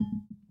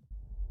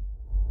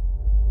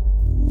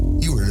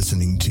You are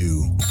listening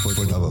to For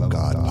the Love of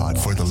God podcast.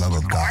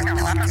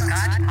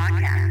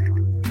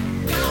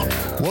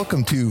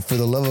 Welcome to For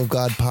the Love of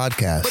God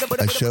podcast,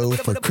 a show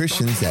for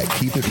Christians that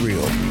keep it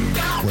real.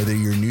 Whether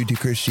you're new to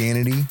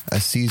Christianity, a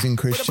seasoned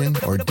Christian,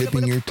 or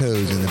dipping your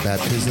toes in the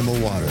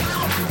baptismal water,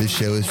 this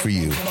show is for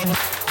you.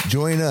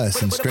 Join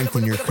us and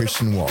strengthen your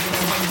Christian walk.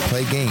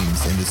 Play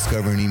games and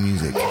discover new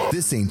music.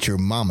 This ain't your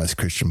mama's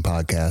Christian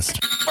podcast.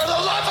 For the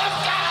love of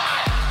God!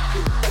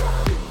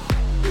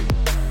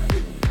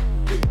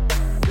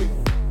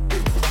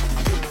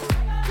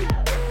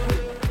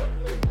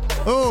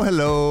 Oh,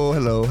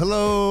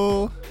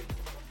 hello.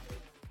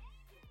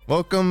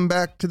 Welcome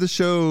back to the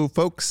show,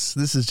 folks.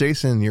 This is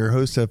Jason, your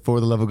host of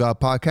For the Love of God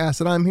podcast,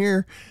 and I'm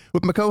here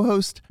with my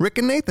co-host, Rick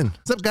and Nathan.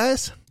 What's up,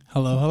 guys?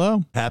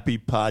 Hello. Happy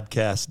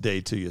podcast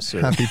day to you, sir.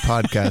 Happy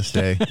podcast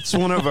day. It's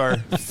one of our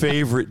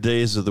favorite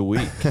days of the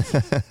week.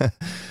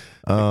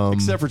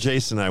 Except for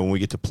Jason and I, when we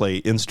get to play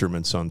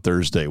instruments on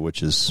Thursday,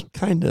 which is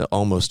kind of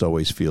almost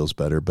always feels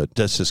better, but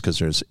that's just because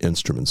there's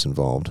instruments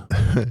involved.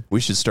 We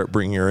should start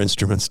bringing our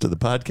instruments to the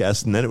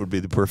podcast, and then it would be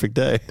the perfect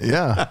day.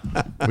 Yeah,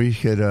 we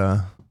could.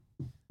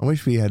 I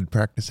wish we had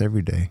practice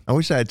every day. I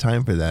wish I had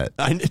time for that.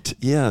 And I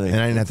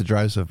didn't have to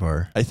drive so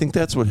far. I think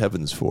that's what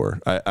heaven's we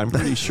I'm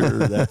pretty sure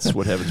that's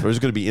what heaven's for. There's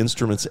going to be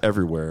instruments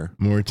everywhere.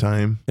 More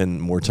time.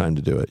 And more time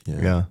to do it.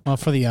 Yeah. Well,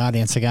 for the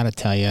audience, I got to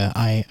tell you,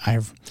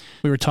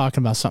 we were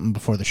talking about something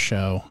before the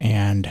show,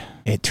 and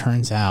it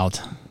turns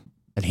out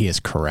that he is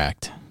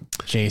correct.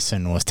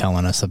 Jason was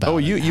telling us about. Oh,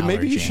 you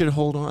maybe you should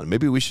hold on.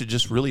 Maybe we should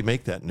just really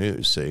make that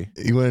news. See,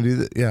 you want to do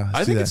that? Yeah,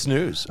 I think it's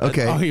news.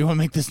 Okay. Oh, you want to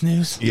make this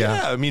news?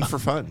 Yeah, I mean for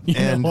fun. You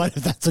know what?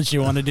 If that's what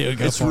you want to do,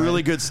 go it's for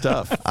really it. good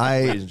stuff,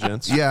 ladies and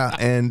gents. Yeah,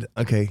 and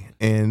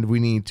we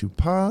need to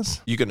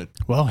pause. You gonna?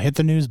 Well, hit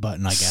the news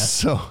button, I guess.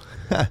 So,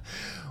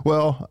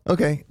 well,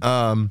 okay.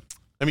 I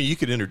mean, you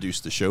could introduce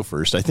the show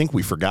first. I think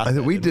we forgot. I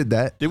think we did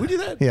that. Did we do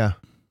that? Yeah.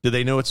 Do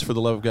they know it's for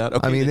the love of God?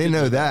 Okay, I mean, they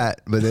know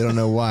that, but they don't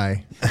know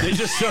why. They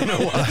just don't know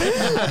why.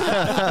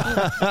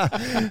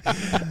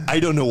 I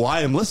don't know why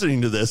I'm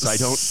listening to this.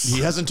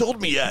 He hasn't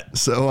told me yet.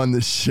 So on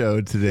the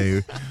show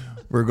today,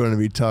 we're going to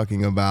be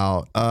talking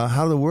about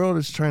how the world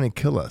is trying to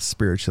kill us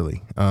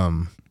spiritually.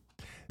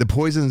 The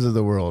poisons of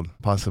the world,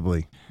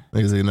 possibly. I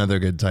think is another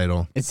good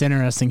title. It's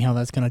interesting how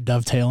that's going to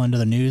dovetail into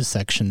the news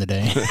section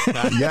today.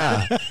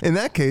 Yeah. In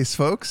that case,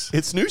 folks,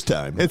 it's news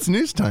time. It's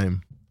news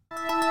time.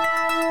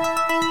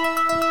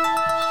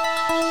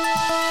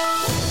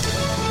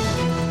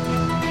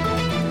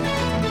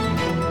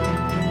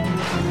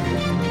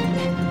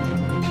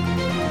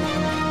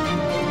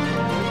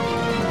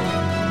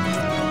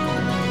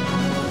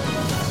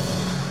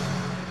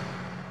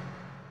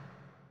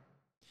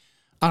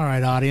 All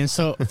right, audience.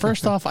 So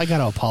first off, I got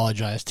to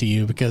apologize to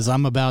you because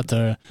I'm about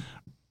to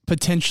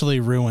potentially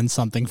ruin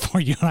something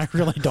for you, and I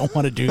really don't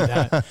want to do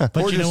that. But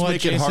or you just know what,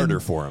 make Jason? it harder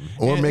for him.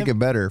 Or make it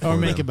better for Or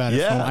them. make it better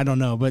for him. I don't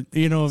know. But,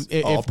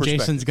 if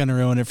Jason's going to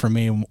ruin it for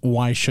me,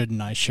 why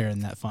shouldn't I share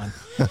in that fun?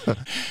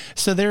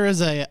 So there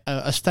is a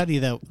study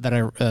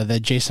that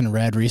Jason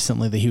read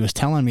recently that he was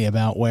telling me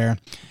about where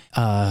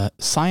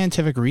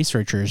scientific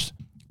researchers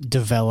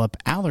develop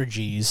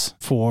allergies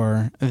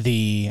for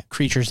the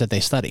creatures that they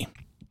study.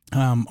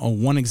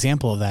 One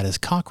example of that is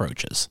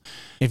cockroaches.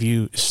 If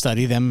you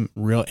study them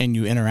and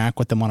you interact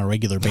with them on a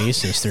regular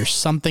basis, there's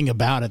something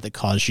about it that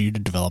causes you to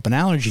develop an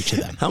allergy to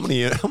them. How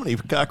many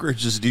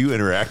cockroaches do you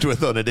interact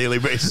with on a daily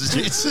basis,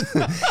 Jason?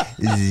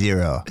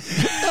 0.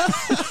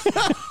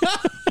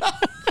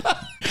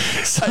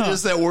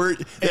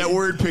 That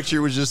word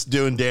picture was just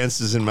doing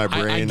dances in my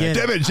brain.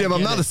 Damn it, Jim,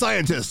 I'm not a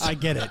scientist. I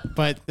get it.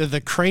 But the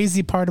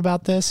crazy part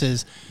about this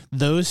is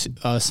those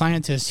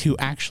scientists who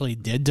actually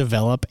did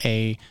develop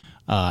a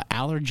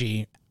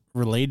allergy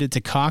related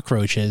to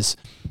cockroaches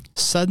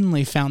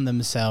suddenly found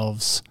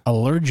themselves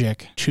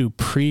allergic to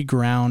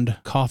pre-ground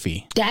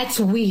coffee. That's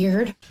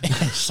weird. It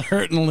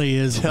certainly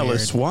is. Tell weird.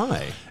 us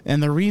why.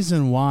 And the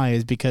reason why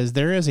is because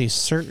there is a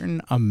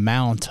certain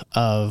amount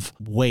of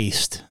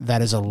waste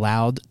that is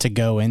allowed to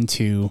go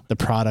into the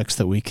products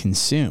that we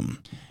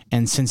consume.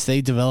 And since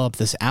they developed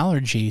this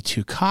allergy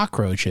to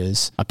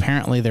cockroaches,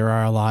 apparently there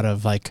are a lot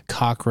of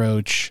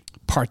cockroach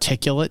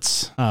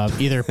particulates,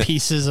 either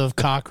pieces of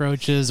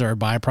cockroaches or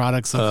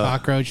byproducts of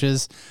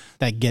cockroaches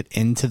that get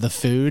into the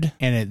food,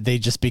 and they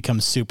just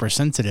become super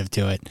sensitive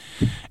to it.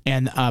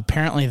 And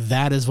apparently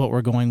that is what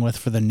we're going with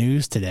for the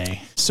news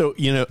today. So,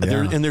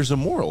 there's a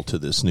moral to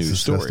this news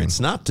story.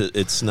 It's not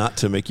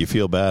to make you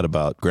feel bad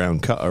about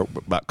or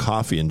about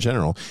coffee in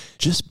general.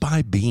 Just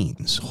buy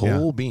beans,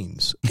 whole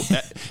beans.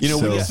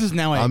 This is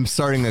now I'm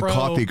starting a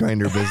coffee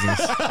grinder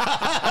business.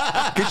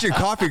 Get your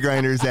coffee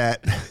grinders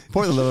at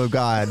For the Love of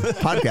God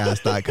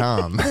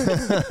podcast.com.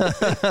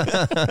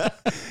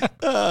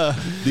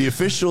 The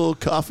official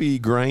coffee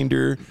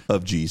grinder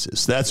of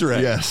Jesus. That's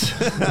right. Yes.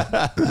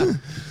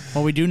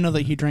 Well, we do know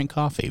that he drank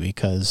coffee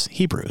because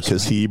Hebrews.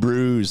 Because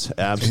Hebrews,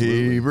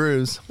 absolutely.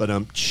 Hebrews. But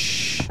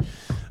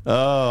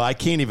Oh, I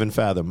can't even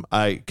fathom.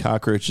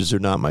 Cockroaches are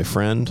not my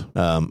friend.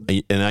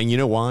 You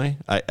know why?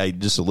 I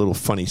just a little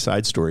funny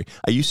side story.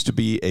 I used to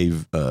be a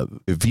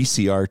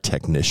VCR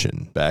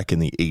technician back in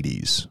the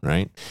 80s,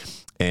 right?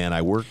 And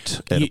I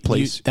worked at a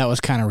place. That was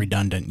kind of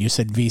redundant. You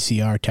said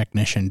VCR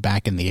technician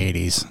back in the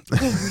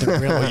 80s. There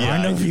really are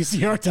no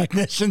VCR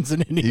technicians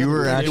in Indiana. You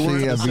were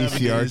actually a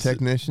VCR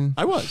technician?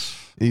 I was.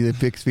 You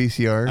fixed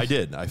VCRs? I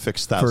did. I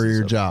fixed thousands for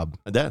your of job.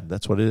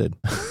 That's what I did.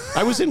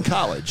 I was in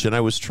college and I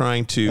was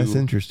trying to. That's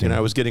interesting. And I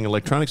was getting an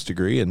electronics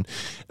degree, and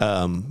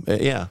I'm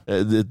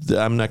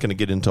not going to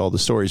get into all the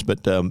stories,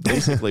 but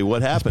basically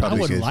what happened. I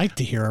would like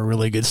to hear a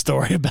really good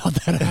story about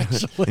that.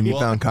 Actually, and you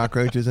found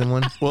cockroaches in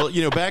one. Well,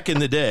 back in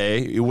the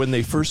day when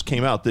they first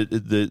came out,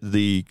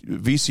 the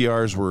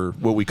VCRs were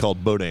what we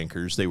called boat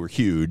anchors. They were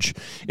huge,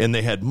 and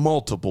they had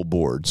multiple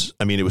boards.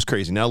 I mean, it was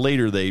crazy. Now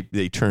later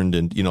they turned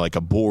in, like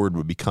a board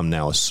would become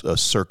now a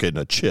circuit and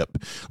a chip.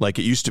 Like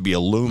it used to be a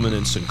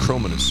luminance and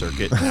chrominance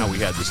circuit. Now we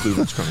had this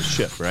luminance chrominance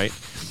chip, right?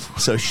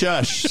 So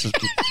shush,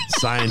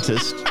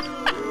 scientist.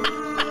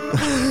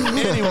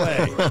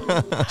 Anyway,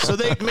 so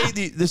they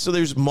made so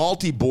there's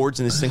multi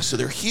boards in this thing, so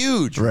they're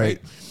huge, right?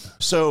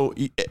 So,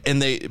 and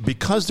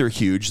because they're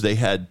huge, they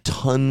had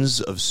tons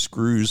of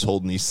screws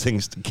holding these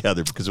things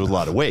together because there was a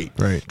lot of weight.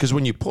 Right. Because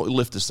when you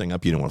lift this thing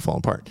up, you don't want to fall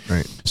apart.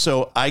 Right.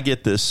 So I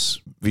get this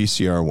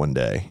VCR one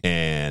day,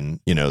 and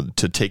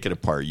to take it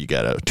apart, you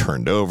got to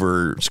turn it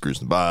over, screws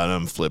in the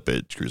bottom, flip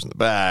it, screws in the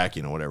back,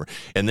 whatever.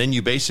 And then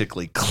you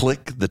basically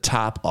click the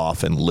top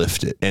off and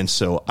lift it. And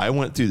so I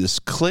went through this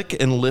click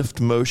and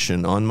lift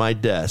motion on my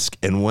desk.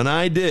 And when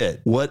I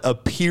did, what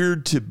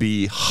appeared to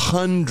be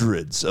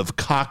hundreds of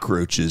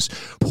cockroaches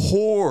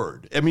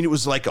poured. I mean, it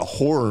was like a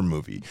horror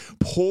movie.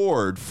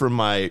 Poured from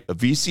my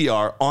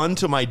VCR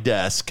onto my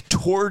desk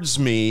towards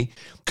me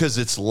because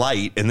it's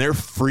light, and they're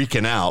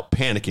freaking out,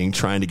 panicking,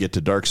 trying to get to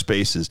dark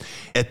spaces.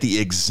 At the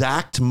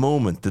exact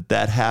moment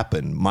that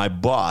happened, my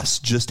boss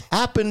just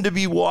happened to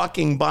be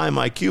walking by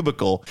my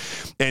cubicle,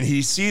 and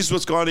he sees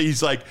what's going on.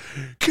 He's like,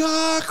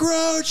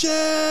 cockroaches!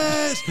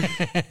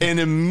 And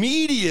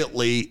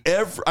immediately,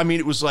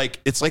 it's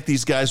like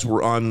these guys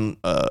were on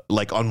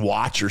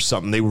watch or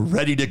something. They were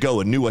ready to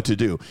go and knew what to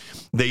do.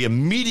 They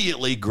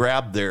immediately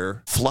grabbed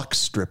their flux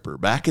stripper.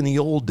 Back in the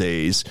old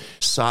days,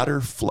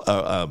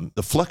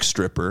 the flux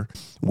stripper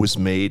was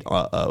made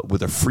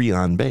with a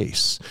Freon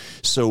base.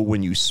 So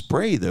when you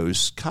spray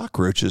those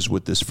cockroaches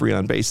with this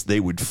Freon base, they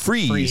would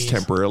freeze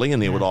temporarily,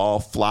 and they would all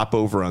flop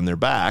over on their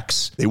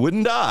backs. They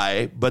wouldn't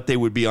die, but they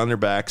would be on their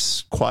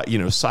backs,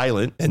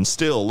 silent and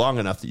still long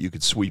enough that you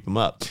could sweep them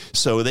up.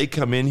 So they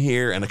come in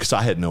here, and because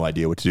I had no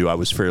idea what to do, I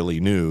was fairly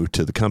new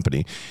to the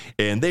company,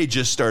 and they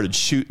just started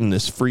shooting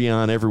this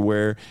Freon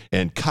everywhere,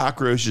 and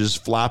cockroaches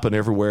flopping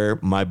everywhere.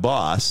 My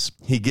boss,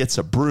 he gets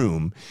a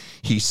broom.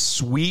 He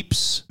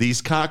sweeps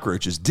these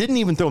cockroaches, didn't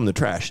even throw them in the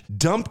trash,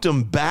 dumped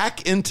them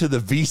back into the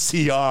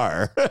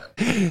VCR.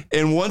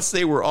 And once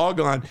they were all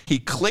gone, he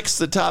clicks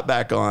the top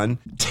back on,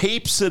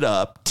 tapes it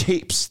up,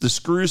 tapes the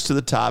screws to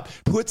the top,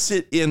 puts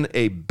it in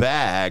a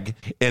bag,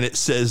 and it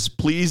says,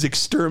 "Please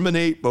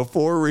exterminate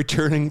before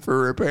returning for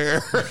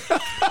repair."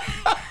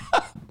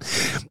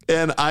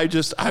 And I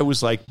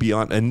was like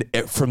beyond, and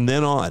from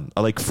then on,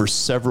 like for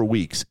several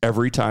weeks,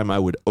 every time I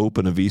would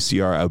open a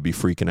VCR, I would be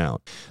freaking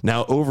out.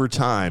 Now, over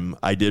time,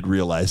 I did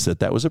realize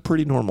that was a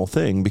pretty normal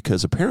thing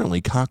because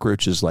apparently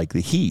cockroaches like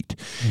the heat.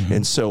 Mm-hmm.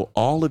 And so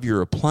all of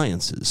your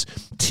appliances,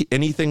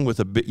 anything with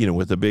a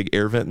big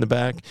air vent in the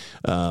back,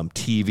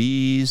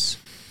 TVs,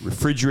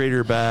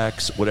 refrigerator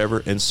backs,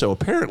 whatever. And so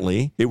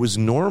apparently it was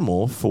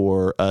normal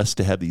for us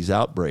to have these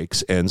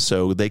outbreaks. And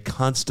so they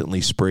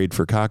constantly sprayed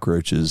for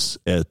cockroaches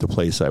at the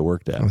place I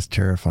worked at. That was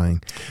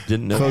terrifying.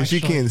 Didn't know. Folks, you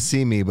can't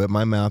see me, but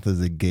my mouth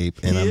is agape,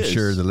 and I'm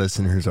sure the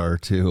listeners are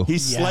too.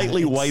 He's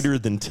slightly whiter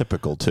than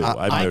typical too.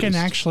 I can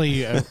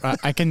actually,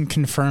 I can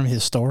confirm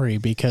his story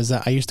because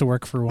I used to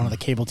work for one of the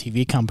cable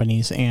TV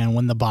companies, and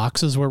when the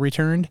boxes were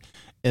returned,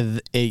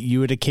 you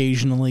would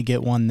occasionally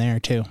get one there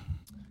too.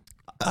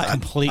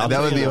 Completely.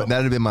 That would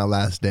have been my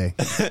last day.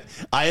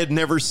 I had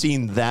never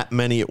seen that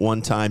many at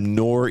one time,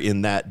 nor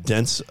in that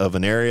dense of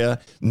an area,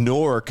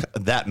 nor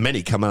that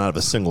many coming out of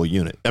a single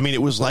unit. I mean,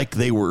 it was like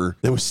there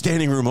was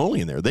standing room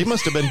only in there. They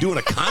must have been doing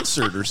a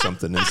concert or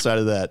something inside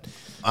of that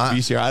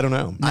VCR. I don't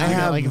know. I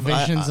have like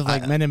visions of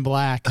Men in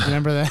Black.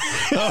 Remember that?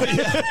 Oh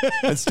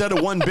yeah. Instead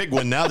of one big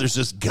one, now there's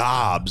just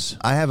gobs.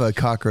 I have a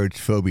cockroach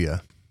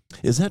phobia.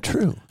 Is that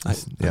true? I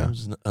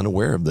was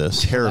unaware of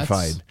this.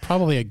 Terrified. That's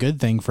probably a good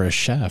thing for a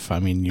chef. I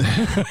mean, you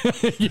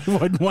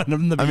wouldn't want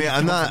them to be. I mean,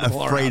 I'm not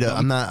afraid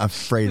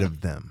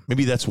of them.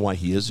 Maybe that's why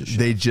he is a chef.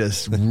 They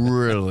just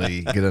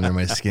really get under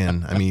my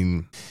skin. I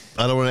mean,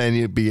 I don't want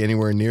to be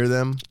anywhere near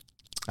them.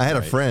 I had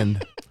a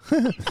friend.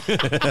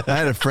 I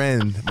had a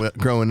friend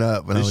growing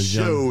up when I was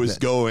young. The show is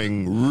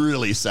going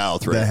really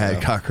south right now. That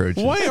had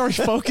cockroaches. Why are we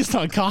focused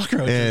on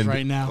cockroaches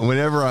right now?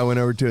 Whenever I went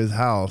over to his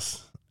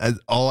house,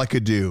 all I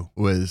could do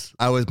was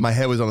my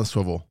head was on a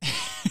swivel.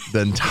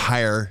 the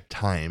entire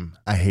time.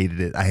 I hated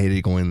it. I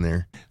hated going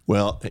there.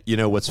 Well, you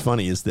know, what's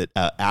funny is that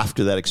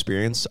after that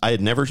experience, I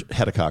had never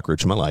had a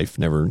cockroach in my life.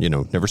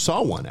 Never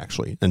saw one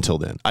actually until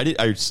then.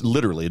 I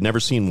literally had never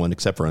seen one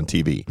except for on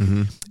TV.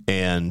 Mm-hmm.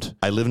 And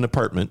I live in an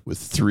apartment with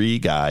 3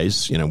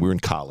 guys. You know, we were in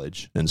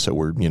college. And so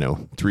we're,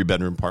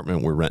 3-bedroom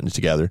apartment. We're renting it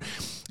together.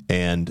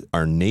 And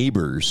our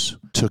neighbors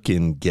took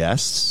in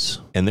guests,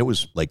 and there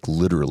was like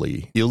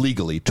literally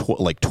illegally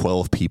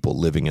 12 people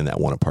living in that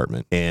one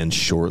apartment. And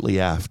shortly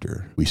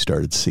after, we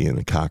started seeing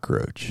a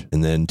cockroach,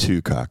 and then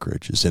 2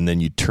 cockroaches, and then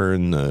you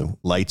turn the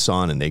lights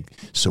on, and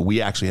so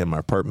we actually had my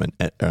apartment,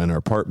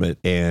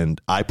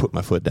 and I put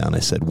my foot down. I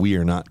said, we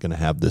are not going to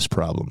have this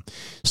problem.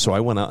 So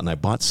I went out and I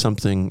bought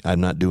something. I'm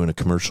not doing a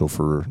commercial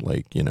for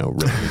Raid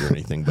or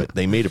anything, but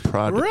they made a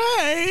product.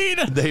 Raid!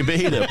 They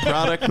made a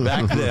product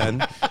back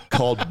then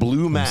called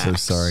Blue Max. I'm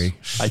so sorry.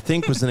 I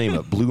think was the name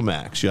of Blue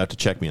Max. You have to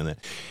check me on that.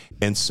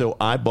 And so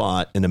I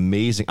bought an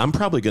amazing, I'm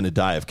probably going to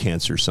die of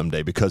cancer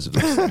someday because of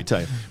this, let me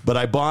tell you. But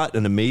I bought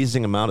an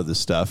amazing amount of this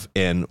stuff,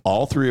 and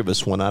all 3 of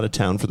us went out of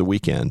town for the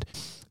weekend.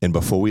 And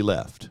before we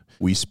left,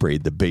 we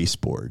sprayed the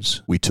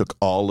baseboards. We took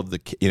all of the,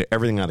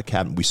 everything out of the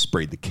cabinet. We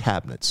sprayed the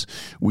cabinets.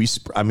 We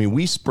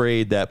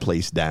sprayed that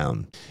place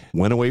down.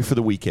 Went away for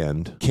the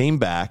weekend, came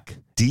back,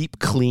 deep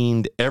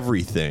cleaned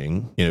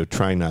everything,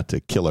 trying not to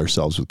kill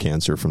ourselves with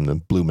cancer from the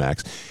Blue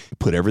Max,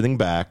 put everything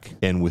back.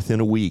 And within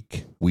a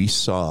week, we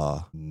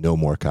saw no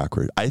more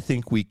cockroach. I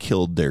think we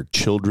killed their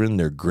children,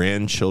 their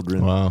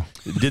grandchildren. Wow.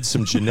 Did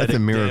some genetic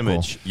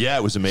damage. Yeah,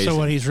 it was amazing. So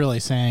what he's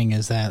really saying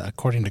is that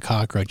according to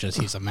cockroaches,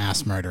 he's a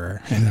mass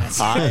murderer. And that's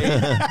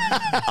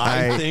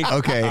I think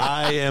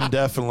I am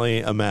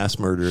definitely a mass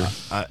murderer.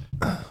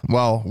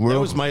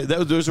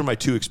 Those were my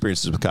 2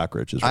 experiences with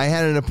cockroaches. I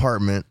had an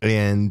apartment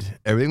and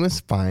everything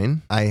was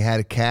fine. I had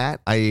a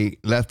cat. I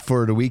left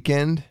for the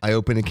weekend. I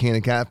opened a can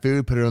of cat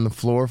food, put it on the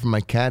floor for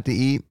my cat to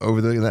eat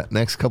over the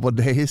next couple of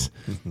days.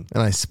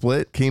 And I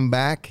split, came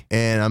back,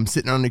 and I'm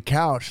sitting on the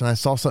couch and I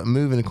saw something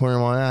move in the corner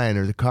of my eye, and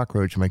there's a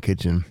cockroach in my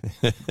kitchen.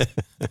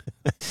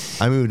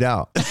 I moved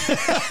out.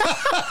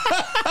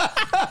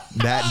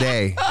 That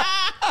day,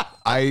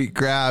 I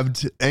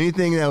grabbed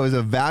anything that was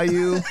of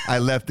value. I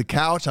left the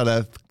couch. I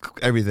left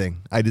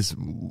everything. I just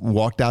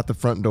walked out the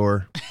front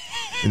door.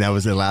 And that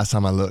was the last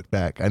time I looked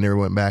back. I never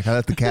went back. I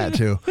left the cat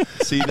too.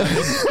 See,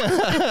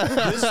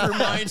 this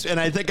reminds, and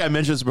I think I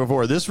mentioned this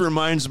before. This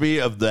reminds me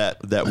of that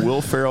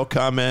Will Ferrell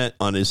comment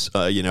on his.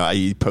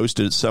 He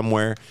posted it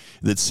somewhere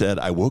that said,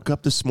 "I woke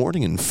up this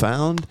morning and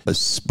found a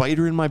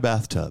spider in my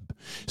bathtub,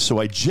 so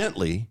I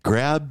gently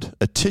grabbed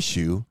a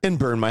tissue and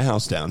burned my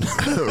house down."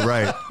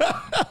 Right.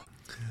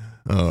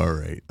 All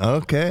right.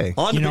 Okay.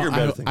 On to bigger,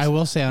 better things. I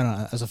will say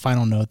as a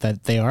final note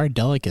that they are a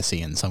delicacy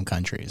in some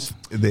countries.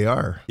 They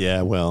are.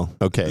 Yeah, well,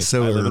 okay.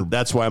 So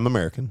that's why I'm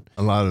American.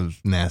 A lot of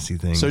nasty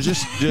things. So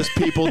just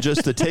people,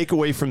 just the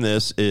takeaway from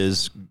this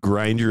is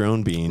grind your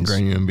own beans.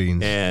 Grind your own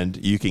beans. And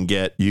you can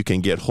get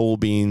whole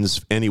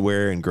beans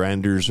anywhere, and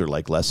grinders are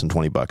like less than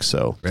 $20.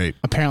 So right.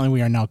 Apparently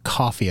we are now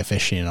coffee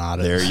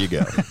aficionados. There you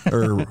go.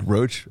 Or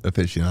roach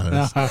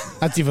aficionados.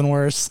 That's even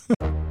worse.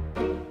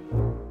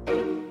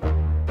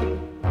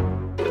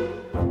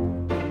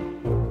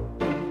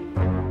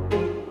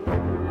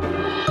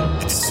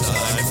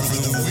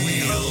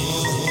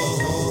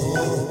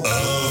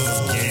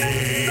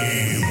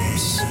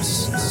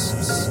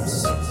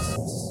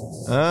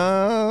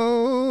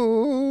 Oh,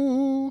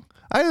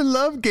 I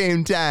love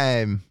game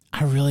time.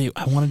 I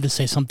wanted to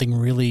say something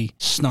really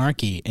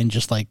snarky, and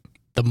just like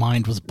the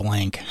mind was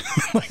blank.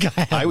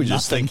 I was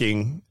just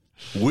thinking,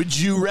 would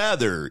you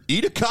rather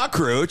eat a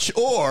cockroach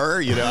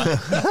or, what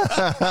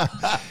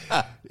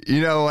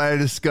I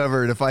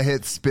discovered, if I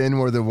hit spin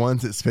more than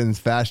once, it spins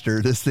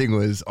faster. This thing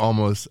was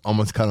almost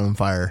caught on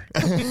fire.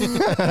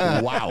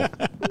 Wow.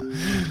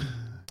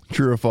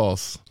 True or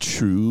false?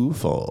 True,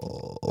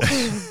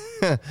 false.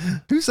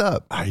 Who's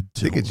up? I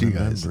think it's you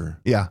guys.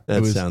 Yeah.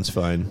 That sounds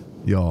fine.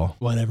 Y'all.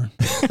 Whatever.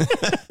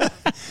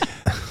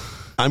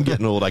 I'm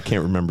getting old. I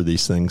can't remember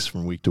these things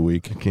from week to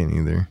week. I can't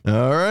either.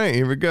 All right,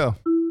 here we go.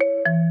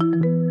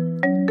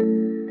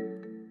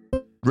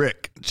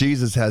 Rick,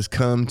 Jesus has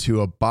come to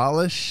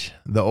abolish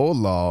the old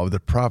law of the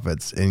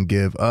prophets and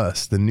give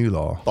us the new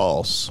law.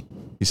 False.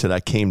 He said, I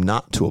came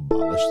not to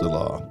abolish the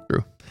law.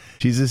 True.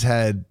 Jesus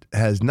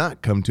has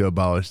not come to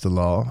abolish the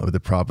law of the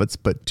prophets,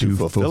 but to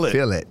fulfill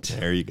it.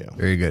 There you go.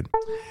 Very good.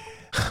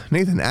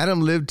 Nathan,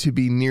 Adam lived to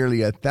be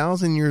nearly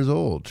 1,000 years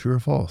old. True or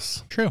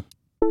false? True.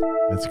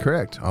 That's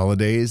correct. All the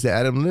days that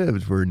Adam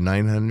lived were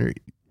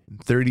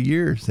 930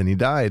 years, and he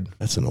died.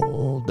 That's an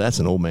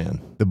old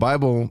man. The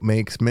Bible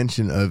makes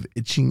mention of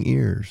itching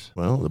ears.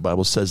 Well, the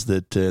Bible says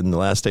that in the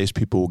last days,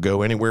 people will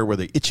go anywhere where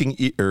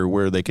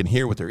where they can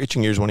hear what their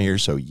itching ears want to hear.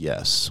 So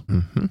yes,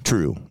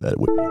 True. That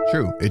would be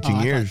true.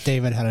 Itching ears.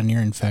 David had an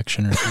ear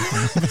infection or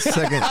something.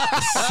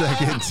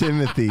 Second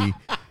Timothy.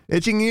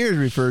 Itching ears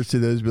refers to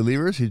those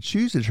believers who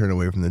choose to turn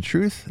away from the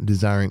truth,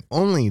 desiring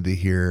only to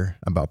hear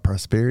about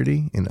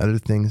prosperity and other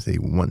things they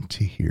want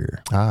to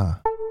hear.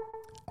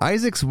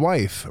 Isaac's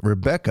wife,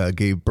 Rebecca,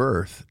 gave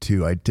birth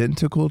to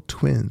identical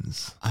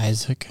twins.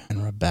 Isaac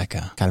and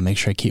Rebecca. Got to make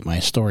sure I keep my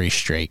story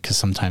straight because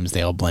sometimes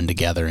they all blend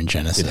together in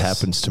Genesis. It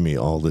happens to me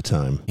all the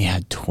time. He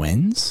had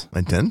twins?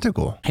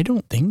 Identical. I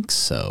don't think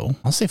so.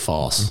 I'll say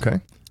false.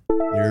 Okay.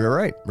 You're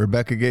right.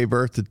 Rebecca gave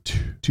birth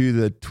to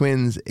the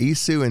twins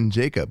Esau and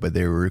Jacob, but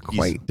they were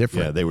quite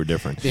different. Yeah, they were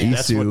different. Yeah.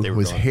 That's what Esau they were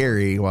was going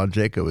hairy while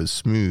Jacob was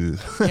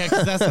smooth. Yeah,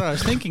 because that's what I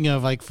was thinking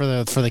of. Like for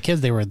the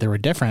kids, they were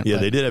different. Yeah,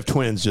 but they did have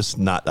twins, just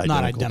not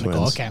identical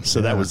twins. Okay.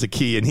 So that was the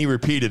key, and he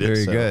repeated it.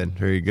 Very so. good.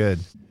 Very good.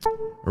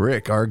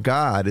 Rick, our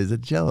God is a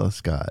jealous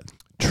God.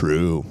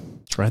 True.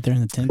 It's right there in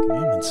the Ten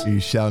Commandments.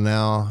 You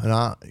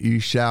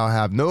shall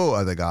have no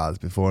other gods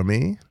before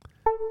me.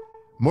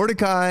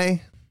 Mordecai,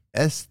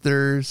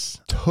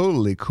 Esther's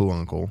totally cool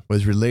uncle,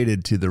 was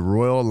related to the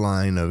royal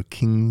line of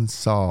King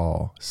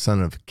Saul,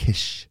 son of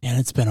Kish. And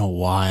it's been a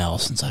while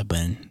since I've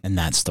been in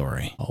that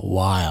story. A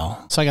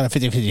while. So I got a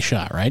 50-50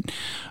 shot, right?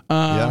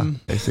 Yeah,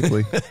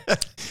 basically.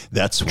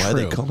 That's why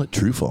True. they call it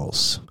true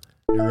false.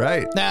 You're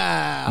right.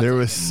 There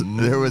was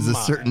a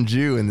certain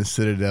Jew in the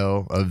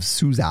citadel of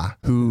Susa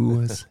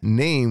whose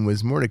name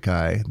was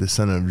Mordecai, the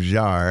son of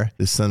Jar,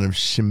 the son of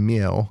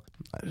Shemiel,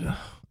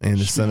 and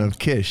the son of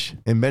Kish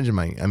and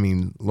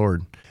Benjamin.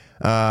 Lord.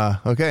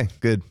 Okay,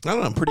 good. I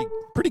don't know. I'm pretty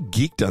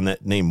geeked on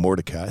that name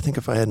Mordecai. I think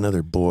if I had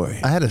another boy,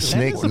 I had a That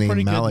snake is a named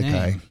pretty good Malachi.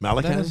 name.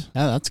 Malachi.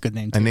 Yeah, that's a good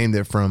name, too. I named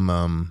it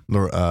from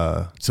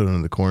Children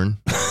of the Corn.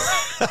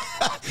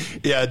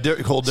 Yeah,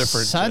 whole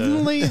different.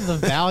 Suddenly, the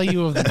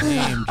value of the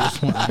name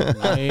just went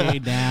way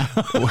down.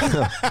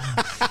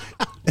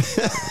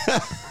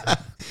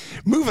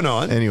 Moving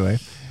on. Anyway,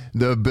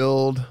 the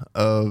build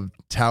of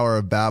Tower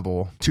of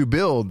Babel. To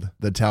build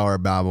the Tower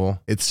of Babel,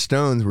 its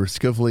stones were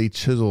skillfully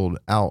chiseled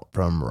out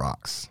from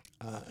rocks.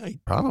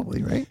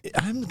 Probably, right?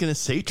 I'm gonna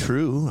say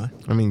true.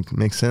 I mean,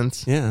 makes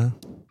sense. Yeah.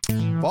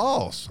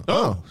 False.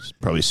 It's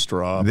probably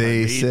straw.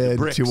 They made said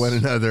bricks. to one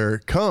another,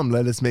 "Come,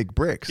 let us make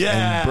bricks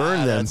Yeah, and burn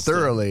them that's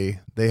thoroughly."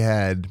 They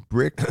had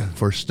brick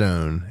for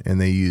stone,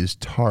 and they used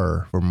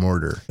tar for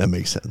mortar. That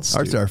makes sense.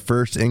 That's our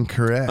first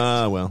incorrect.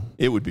 Well,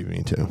 it would be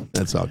me too.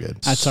 That's all good.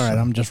 That's all right.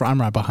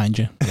 I'm right behind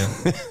you.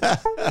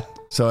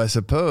 So I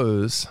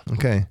suppose,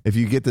 okay, if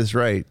you get this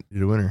right, you're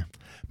the winner.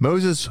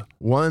 Moses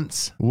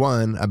once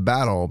won a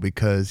battle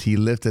because he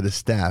lifted a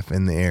staff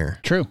in the air.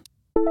 True.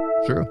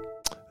 True.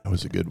 That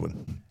was a good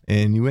one.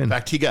 And you win. In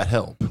fact, he got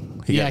help.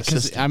 He Yeah, got because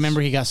assistance. I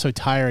remember he got so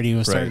tired he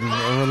was starting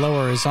to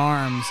lower his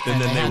arms,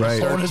 And then they had would to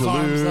start hold his to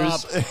arms lose.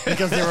 up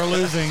because they were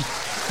losing.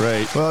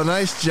 Right. Well,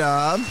 nice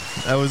job.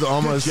 That was Good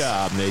almost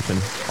job, Nathan.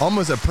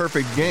 almost a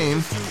perfect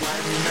game.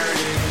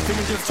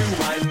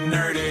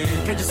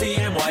 Can't you see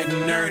I'm white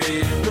and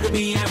nerdy? Look at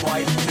me, I'm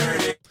white and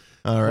nerdy.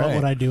 All What right.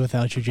 would I do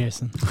without you,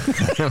 Jason?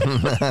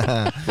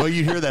 Well,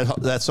 you hear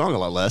that song a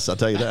lot less. I'll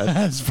tell you that.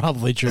 That's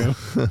probably true.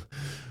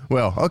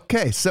 Well,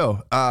 okay.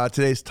 So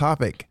today's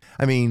topic.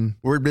 I mean,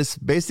 we're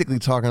just basically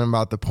talking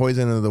about the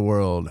poison of the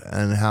world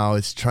and how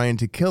it's trying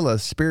to kill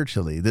us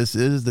spiritually. This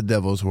is the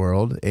devil's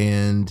world,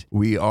 and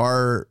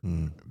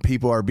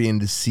people are being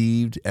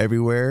deceived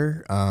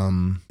everywhere.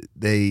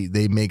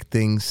 They make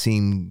things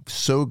seem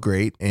so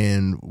great,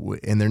 and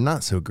they're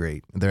not so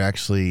great. They're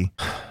actually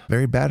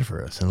very bad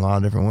for us in a lot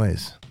of different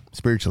ways,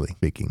 spiritually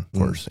speaking, of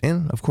course,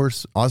 and of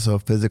course also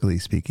physically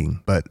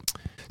speaking. But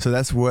so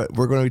that's what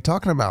we're going to be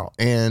talking about.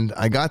 And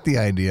I got the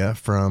idea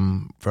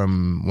from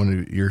one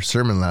of your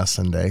sermon last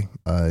Sunday.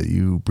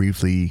 You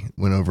briefly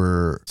went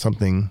over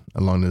something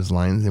along those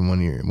lines in one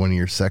of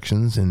your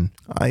sections, and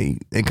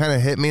it kind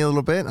of hit me a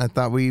little bit. I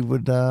thought we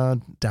would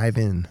dive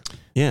in.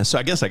 Yeah, so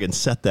I guess I can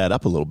set that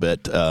up a little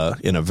bit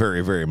in a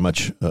very, very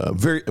much,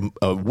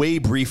 way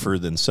briefer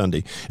than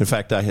Sunday. In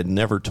fact, I had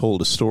never told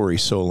a story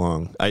so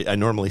long. I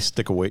normally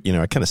stick away,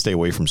 I kind of stay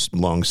away from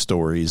long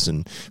stories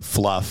and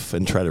fluff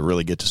and try to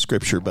really get to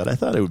Scripture, but I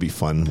thought it would be a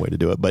fun way to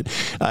do it. But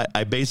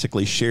I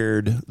basically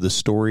shared the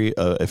story.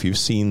 If you've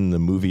seen the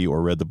movie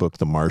or read the book,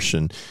 The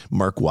Martian,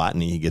 Mark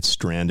Watney, he gets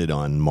stranded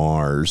on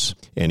Mars,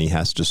 and he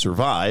has to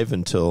survive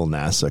until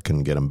NASA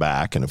can get him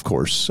back. And of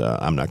course,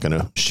 I'm not going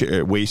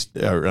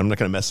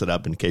to mess it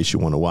up in case you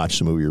want to watch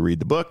the movie or read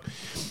the book.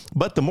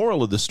 But the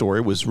moral of the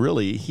story was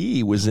really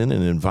he was in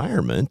an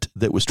environment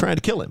that was trying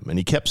to kill him. And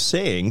he kept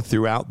saying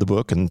throughout the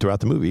book and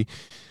throughout the movie,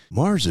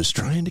 Mars is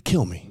trying to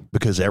kill me,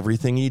 because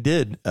everything he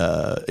did,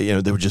 there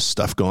was just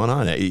stuff going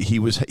on.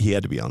 He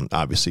had to be on,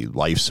 obviously,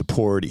 life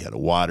support. He had a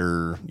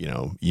water,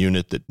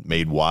 unit that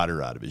made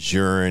water out of his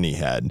urine.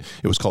 It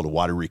was called a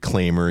water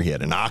reclaimer. He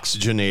had an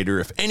oxygenator.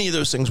 If any of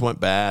those things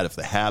went bad, if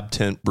the hab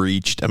tent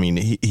breached,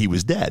 he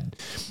was dead.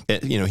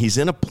 He's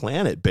in a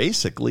planet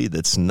basically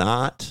that's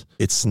not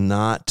It's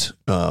not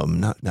I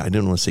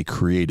didn't want to say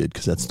created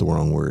because that's the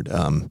wrong word.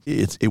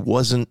 It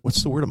wasn't.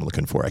 What's the word I'm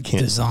looking for? I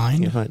can't.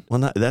 Designed?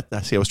 Not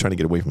that. See, I was trying to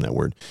get away from that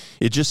word.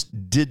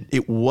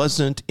 It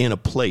wasn't in a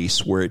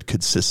place where it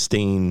could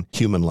sustain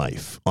human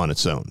life on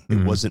its own.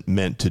 It wasn't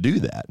meant to do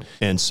that.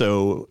 And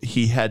so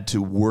he had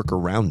to work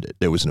around it.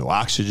 There was no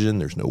oxygen.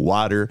 There's no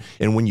water.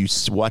 And when you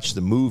watch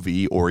the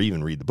movie or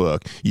even read the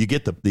book, you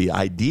get the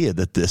idea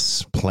that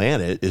this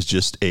planet is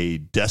just a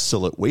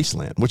desolate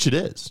wasteland, which it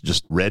is.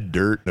 Just red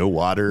dirt, no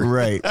water.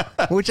 Right.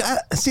 Which I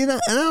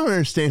don't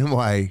understand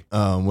why,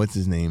 what's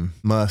his name?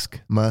 Musk.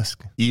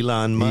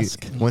 Elon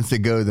Musk. He wants to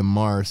go to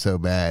Mars so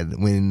bad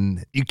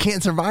when you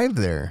can't survive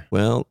there.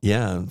 Well,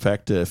 yeah. In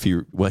fact,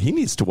 he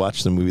needs to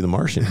watch the movie The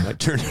Martian.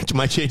 It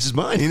might change his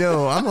mind.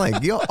 I'm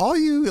like, all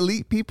you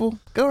elite people,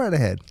 go right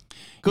ahead.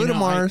 Go to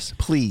Mars,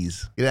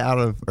 please. Get out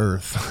of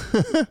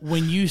Earth.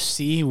 When you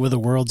see where the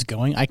world's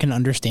going, I can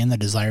understand the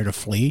desire to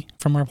flee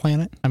from our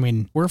planet. I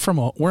mean, we're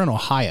in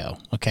Ohio,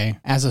 okay?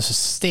 As a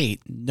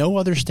state, no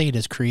other state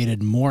has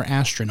created more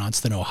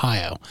astronauts than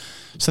Ohio.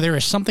 So there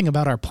is something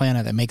about our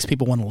planet that makes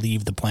people want to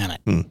leave the planet.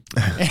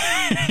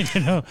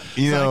 I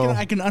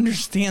can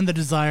understand the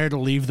desire to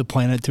leave the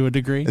planet to a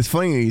degree. It's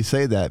funny you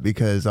say that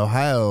because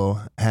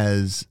Ohio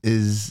has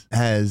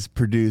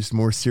produced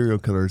more serial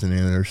killers than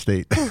any other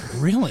state.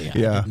 Really?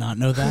 Yeah. I did not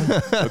know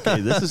that.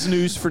 Okay, this is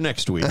news for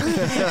next week.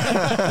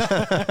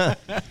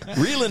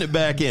 Reeling it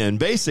back in,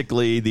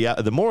 basically,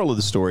 the moral of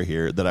the story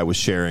here that I was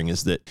sharing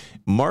is that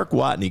Mark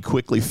Watney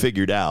quickly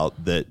figured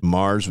out that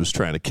Mars was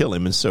trying to kill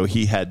him, and so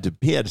he had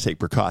to take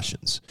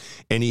precautions,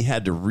 and he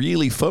had to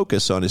really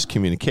focus on his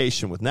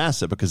communication with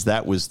NASA because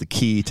that was the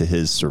key to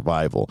his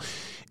survival.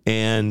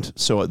 And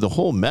so the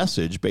whole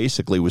message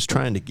basically was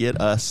trying to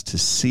get us to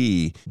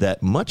see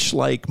that much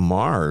like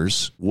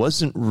Mars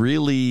wasn't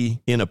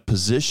really in a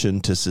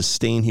position to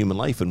sustain human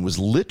life and was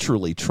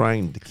literally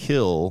trying to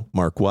kill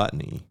Mark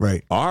Watney.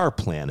 Right. Our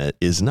planet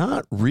is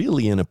not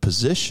really in a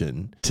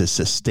position to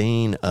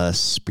sustain us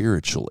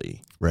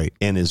spiritually. Right.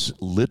 And is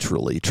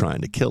literally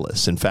trying to kill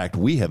us. In fact,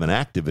 we have an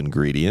active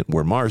ingredient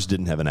where Mars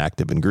didn't have an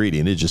active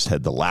ingredient. It just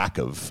had the lack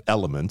of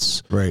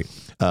elements. Right.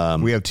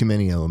 We have too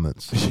many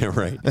elements. Yeah,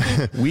 right.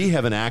 We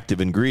have an active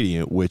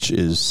ingredient, which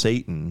is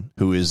Satan,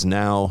 who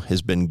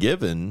has been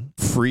given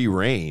free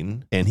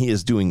reign, and he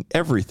is doing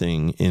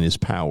everything in his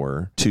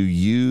power to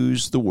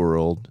use the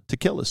world to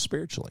kill us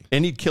spiritually.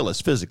 And he'd kill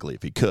us physically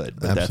if he could,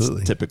 but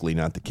Absolutely. That's typically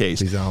not the case.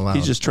 He's not allowed.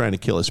 He's just trying to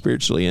kill us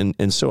spiritually.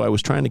 And so I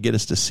was trying to get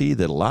us to see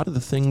that a lot of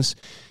the things,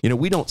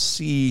 we don't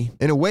see.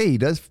 In a way, he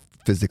does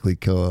physically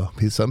kill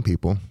some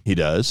people. He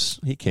does.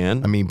 He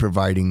can. I mean,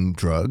 providing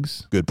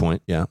drugs. Good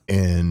point. Yeah.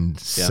 And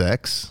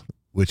sex,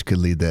 which could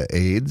lead to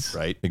AIDS.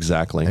 Right.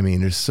 Exactly. I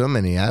mean, there's so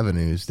many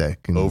avenues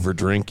that can. Over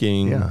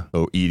drinking,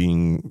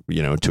 eating,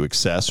 to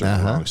excess or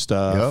the wrong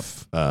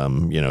stuff.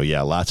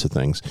 Yep. Lots of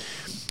things.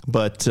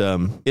 But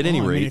at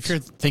any rate, if you're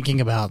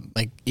thinking about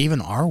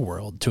even our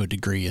world to a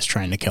degree is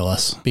trying to kill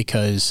us,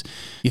 because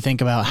you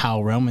think about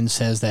how Romans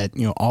says that,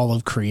 all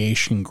of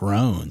creation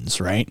groans,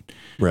 right?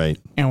 Right.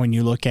 And when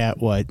you look at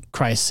what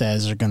Christ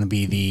says are going to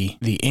be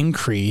the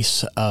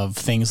increase of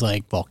things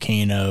like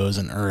volcanoes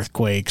and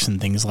earthquakes and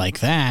things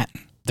like that,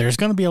 there's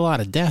going to be a lot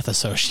of death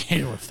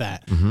associated with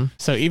that. Mm-hmm.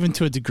 So even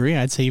to a degree,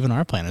 I'd say even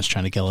our planet is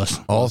trying to kill us.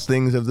 All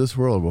things of this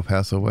world will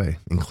pass away,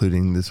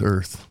 including this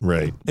earth.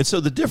 Right. And so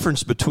the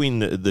difference between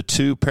the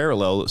two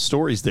parallel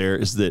stories there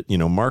is that,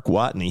 Mark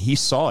Watney, he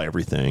saw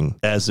everything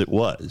as it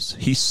was.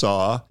 He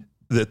saw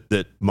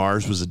that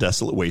Mars was a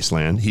desolate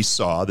wasteland. He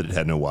saw that it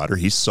had no water.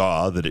 He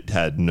saw that it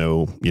had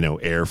no,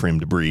 air for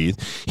him to breathe.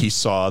 He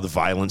saw the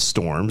violent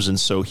storms, and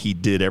so he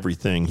did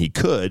everything he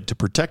could to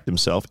protect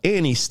himself,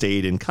 and he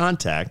stayed in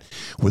contact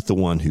with the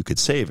one who could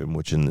save him,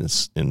 which in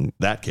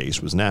that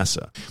case was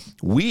NASA.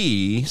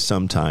 We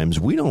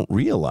don't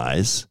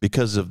realize,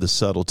 because of the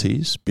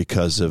subtleties,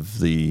 because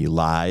of the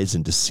lies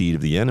and deceit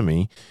of the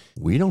enemy,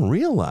 we don't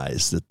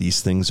realize that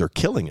these things are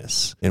killing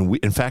us. And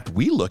in fact,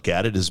 we look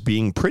at it as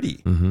being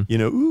pretty.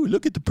 Mm-hmm. Ooh,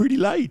 look at the pretty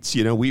lights.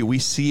 We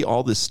see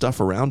all this stuff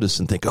around us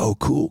and think, oh,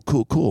 cool,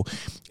 cool, cool.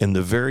 And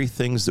the very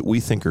things that we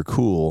think are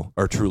cool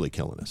are truly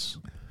killing us.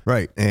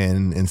 Right.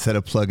 And instead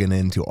of plugging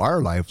into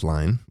our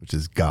lifeline, which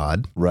is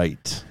God.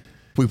 Right.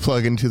 We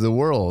plug into the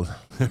world,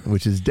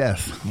 which is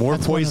death. More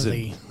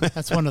poison.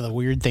 That's one of the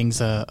weird things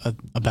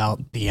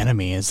about the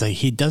enemy is that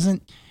he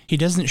doesn't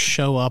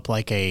show up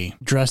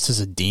dressed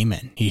as a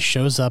demon. He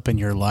shows up in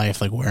your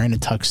life wearing a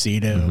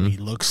tuxedo. Mm-hmm. He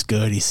looks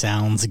good. He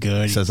sounds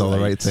good. Says all the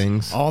right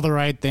things. All the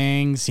right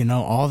things,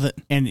 and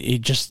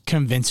it just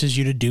convinces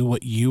you to do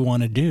what you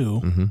want to do.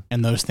 Mm-hmm.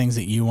 And those things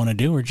that you want to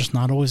do are just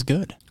not always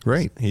good.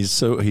 Right.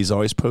 He's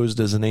always posed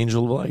as an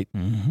angel of light.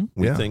 Mm-hmm.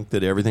 We think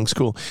that everything's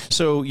cool.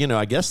 So,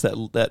 I guess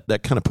that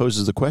kind of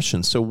poses the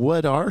question. So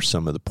what are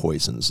some of the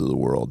poisons of the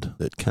world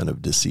that kind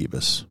of deceive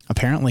us?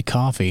 Apparently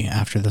coffee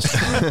after this.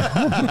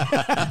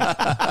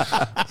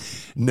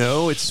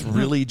 No, it's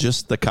really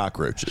just the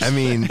cockroaches. I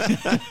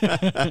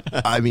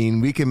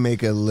mean, we can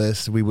make a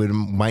list. We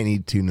might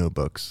need 2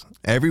 notebooks.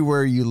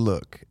 Everywhere you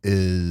look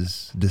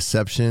is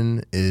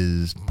deception,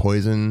 is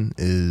poison,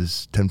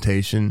 is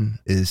temptation,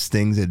 is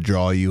things that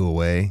draw you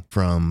away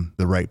from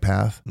the right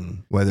path.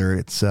 Whether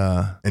it's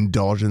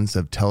indulgence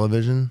of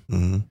television,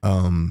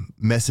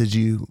 messages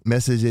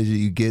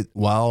you get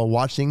while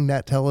watching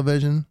that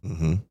television,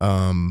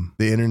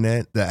 the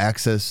internet, the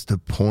access to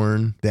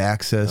porn, the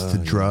access to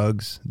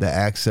drugs, the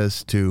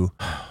access to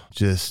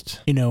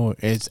just,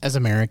 as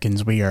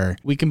Americans,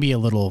 we can be a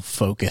little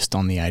focused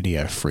on the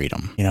idea of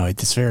freedom.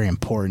 It's very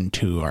important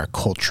to our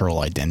cultural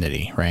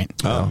identity, right?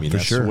 Oh, for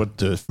that's sure.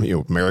 What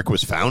America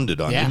was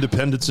founded on,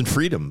 independence and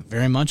freedom.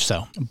 Very much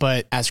so.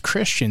 But as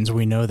Christians,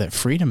 we know that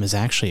freedom is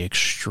actually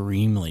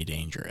extremely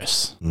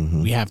dangerous.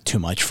 We have too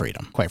much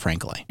freedom, quite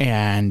frankly.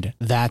 And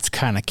that's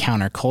kind of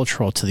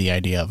countercultural to the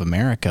idea of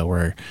America,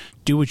 where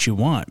do what you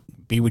want,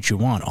 be what you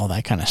want, all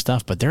that kind of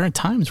stuff. But there are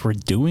times where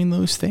doing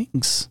those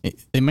things,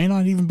 they may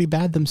not even be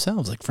bad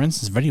themselves. Like, for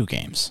instance, video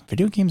games.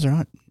 Video games are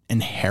not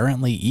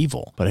inherently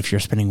evil, but if you're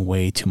spending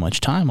way too much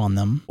time on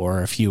them,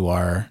 or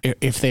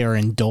if they are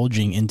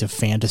indulging into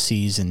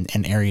fantasies and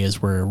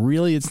areas where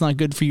really it's not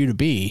good for you to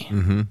be,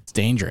 it's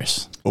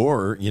dangerous.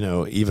 Or,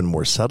 even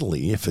more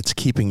subtly, if it's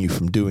keeping you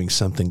from doing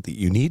something that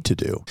you need to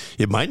do,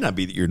 it might not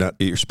be that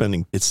you're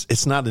spending,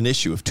 it's not an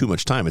issue of too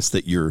much time. It's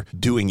that you're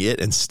doing it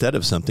instead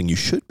of something you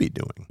should be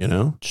doing,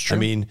 It's true. I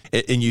mean,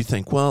 and you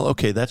think, well,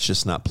 okay, that's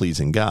just not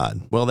pleasing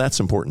God. Well, that's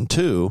important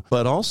too,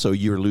 but also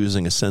you're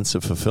losing a sense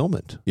of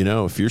fulfillment.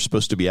 If you're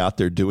supposed to be out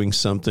there doing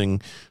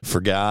something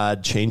for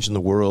God, changing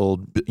the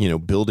world,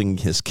 building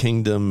his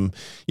kingdom,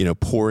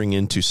 pouring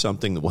into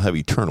something that will have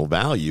eternal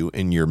value,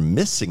 and you're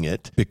missing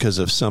it because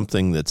of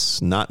something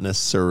that's not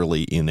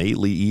necessarily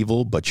innately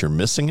evil, but you're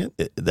missing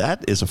it,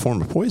 that is a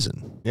form of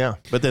poison. Yeah.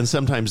 But then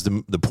sometimes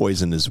the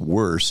poison is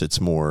worse.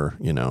 It's more,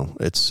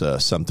 it's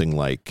something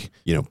like,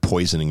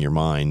 poisoning your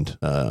mind,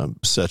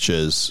 such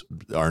as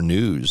our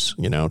news,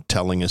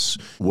 telling us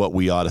what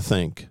we ought to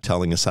think,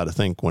 telling us how to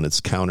think when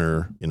it's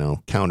counter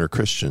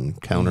Christian,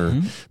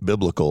 counter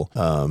biblical,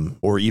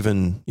 or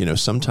even,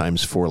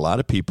 sometimes for a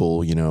lot of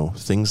people,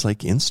 things like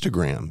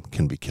Instagram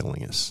can be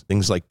killing us.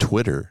 Things like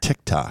Twitter,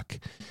 TikTok.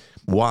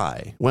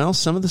 Why? Well,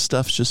 some of the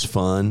stuff's just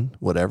fun,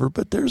 whatever,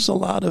 but there's a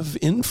lot of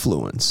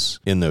influence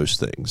in those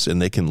things,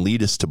 and they can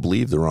lead us to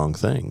believe the wrong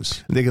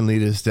things. They can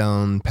lead us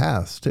down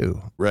paths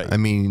too. Right. I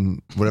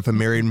mean, what if a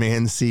married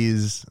man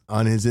sees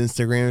on his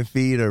Instagram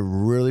feed a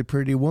really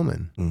pretty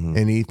woman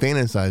and he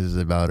fantasizes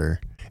about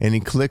her? And he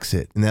clicks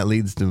it, and that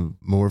leads to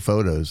more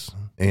photos,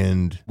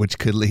 and which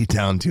could lead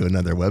down to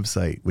another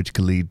website, which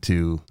could lead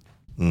to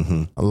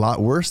a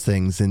lot worse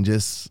things than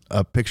just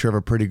a picture of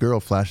a pretty girl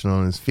flashing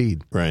on his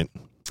feed. Right.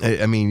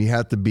 I mean, you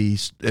have to be,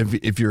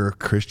 if you're a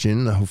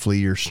Christian, hopefully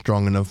you're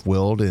strong enough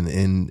willed and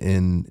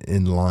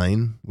in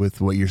line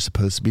with what you're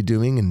supposed to be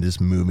doing and just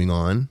moving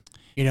on.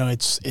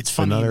 It's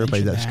funny. But not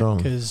everybody's that strong.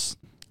 Because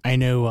I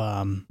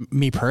know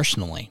me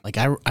personally, like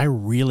I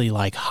really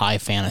like high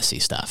fantasy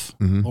stuff.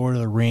 Lord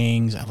of the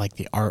Rings. I like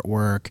the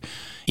artwork,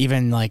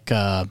 even like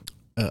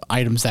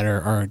items that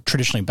are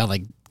traditionally about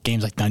like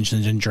games like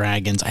Dungeons and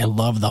Dragons. I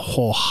love the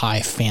whole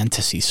high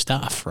fantasy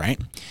stuff, right?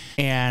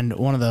 And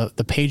one of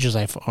the pages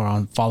I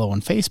follow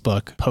on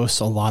Facebook posts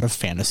a lot of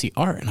fantasy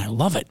art, and I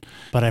love it.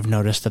 But I've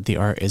noticed that the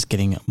art is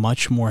getting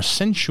much more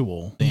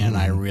sensual than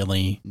I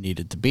really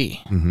need it to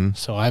be.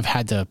 So I've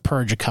had to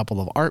purge a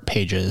couple of art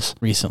pages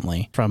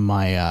recently from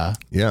my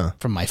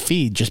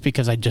feed, just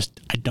because I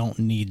don't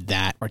need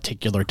that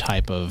particular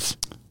type of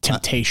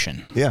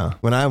temptation. Yeah.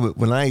 When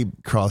I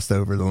crossed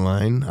over the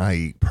line,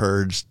 I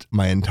purged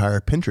my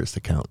entire Pinterest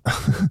account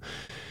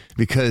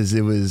because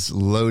it was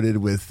loaded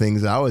with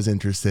things I was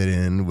interested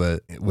in,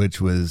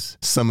 which was,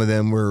 some of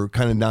them were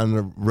kind of down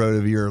the road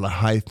of your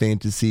high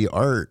fantasy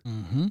art,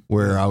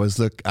 where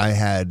I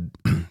had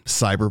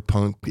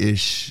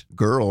cyberpunk-ish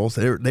girls.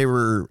 It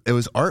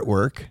was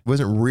artwork. It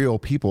wasn't real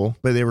people,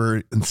 but they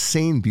were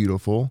insane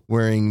beautiful,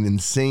 wearing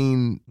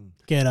insane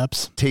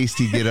get-ups,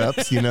 tasty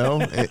get-ups,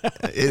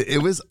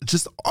 it was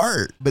just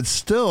art, but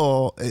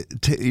still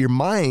your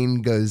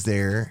mind goes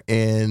there,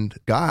 and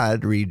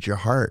God reads your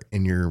heart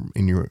and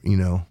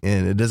and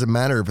it doesn't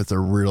matter if it's a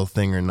real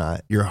thing or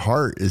not. Your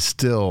heart is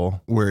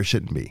still where it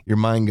shouldn't be. Your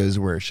mind goes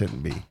where it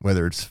shouldn't be,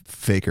 whether it's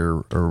fake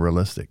or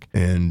realistic.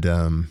 And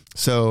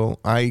so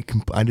I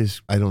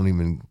don't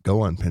even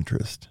go on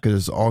Pinterest because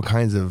there's all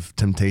kinds of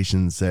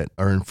temptations that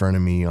are in front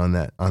of me on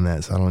that,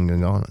 so I don't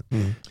even go on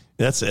it.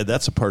 That's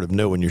a part of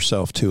knowing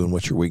yourself too, and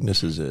what your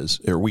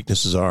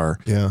weaknesses are.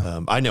 Yeah.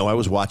 I know I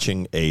was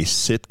watching a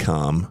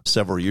sitcom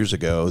several years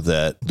ago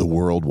that the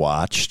world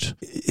watched.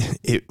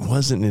 It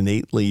wasn't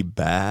innately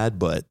bad,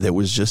 but there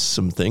was just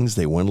some things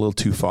they went a little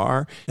too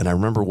far. And I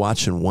remember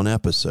watching one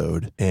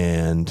episode,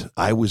 and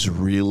I was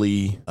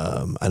really,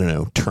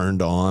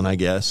 turned on, I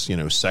guess,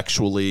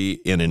 sexually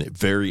in a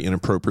very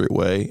inappropriate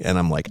way. And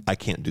I'm like, I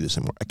can't do this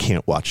anymore. I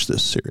can't watch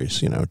this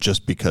series,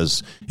 just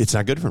because it's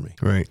not good for me.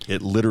 Right.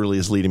 It literally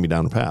is leading me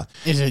down the path.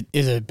 Is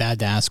it bad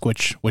to ask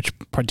which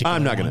particular?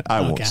 I'm not going to.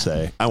 I won't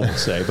say.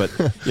 But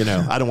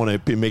I don't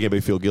want to make anybody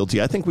feel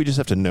guilty. I think we just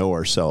have to know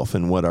ourselves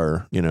and what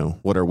our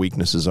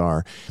weaknesses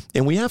are,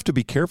 and we have to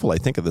be careful. I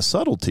think of the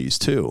subtleties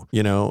too.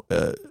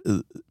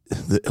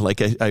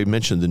 Like I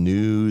mentioned, the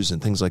news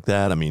and things like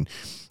that. I mean.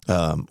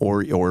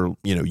 Or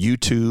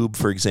YouTube,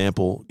 for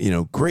example,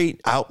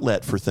 great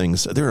outlet for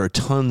things. There are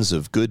tons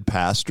of good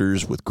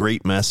pastors with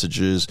great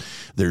messages.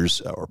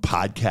 Or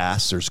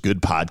podcasts. There's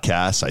good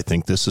podcasts. I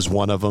think this is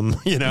one of them.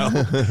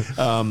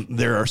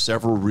 There are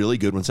several really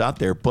good ones out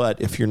there.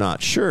 But if you're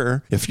not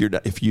sure, if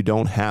you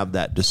don't have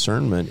that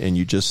discernment and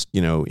you just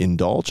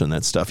indulge in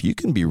that stuff, you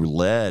can be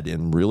led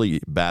in really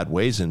bad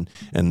ways. And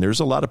there's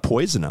a lot of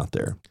poison out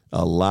there.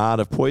 A lot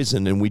of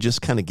poison, and we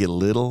just kind of get a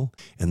little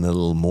and a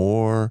little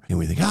more, and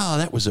we think, oh,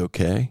 that was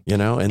okay,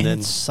 and then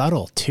it's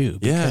subtle too,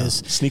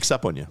 because sneaks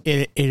up on you.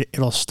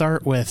 It'll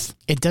start with,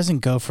 it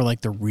doesn't go for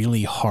like the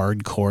really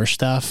hardcore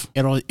stuff.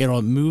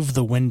 It'll move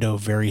the window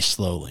very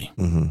slowly.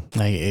 Mm-hmm.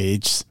 Like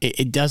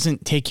it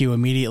doesn't take you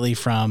immediately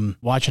from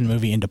watching a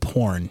movie into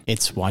porn.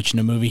 It's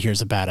watching a movie.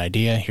 Here's a bad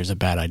idea. Here's a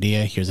bad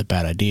idea. Here's a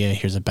bad idea.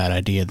 Here's a bad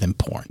idea. Then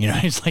porn.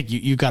 It's like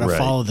you got to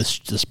follow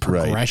this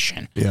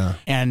progression. Right. Yeah,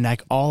 and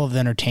like all of the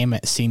entertainment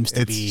seems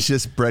to be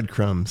just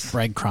breadcrumbs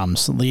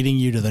leading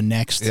you to the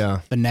next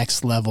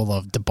level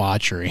of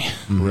debauchery.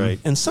 Mm-hmm. Right.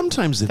 And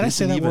sometimes did I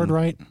say that word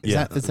right? Is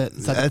that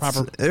the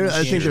proper?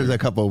 I think there's a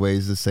couple of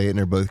ways to say it, and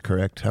they're both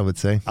correct. I would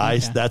say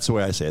that's the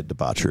way I say it.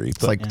 Debauchery.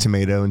 It's like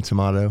tomato and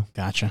tomato.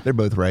 Gotcha. They're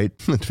both right.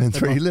 It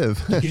depends where you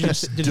live. Did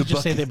you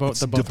just say they're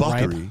both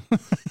right?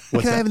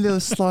 Can I have a little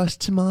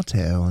sliced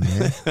tomato on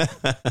there?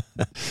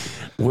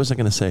 What was I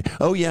going to say?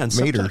 Oh yeah, and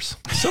maters.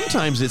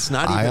 Sometimes it's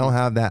not. I don't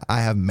have that.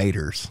 I have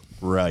maters.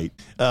 Right.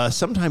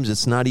 Sometimes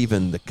it's not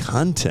even the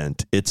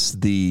content. It's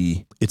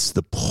the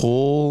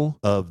pull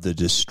of the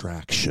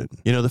distraction.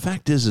 The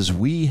fact is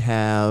we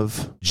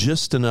have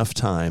just enough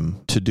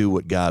time to do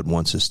what God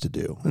wants us to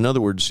do. In other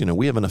words,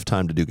 we have enough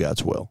time to do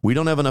God's will. We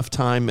don't have enough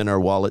time in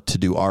our wallet to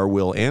do our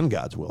will and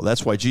God's will.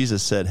 That's why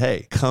Jesus said,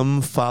 hey,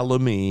 come follow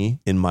me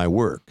in my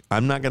work.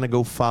 I'm not going to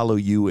go follow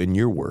you in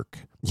your work.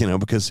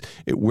 Because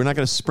we're not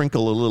going to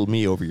sprinkle a little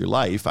me over your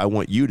life. I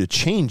want you to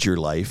change your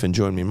life and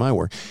join me in my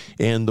work.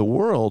 And the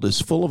world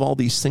is full of all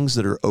these things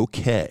that are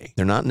okay.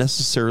 They're not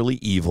necessarily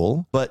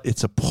evil, but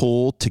it's a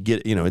pull to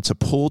get,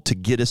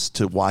 us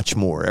to watch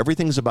more.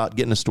 Everything's about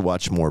getting us to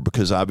watch more,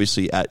 because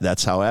obviously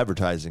that's how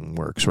advertising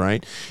works,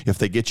 right? If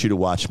they get you to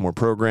watch more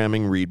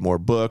programming, read more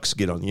books,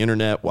 get on the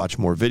internet, watch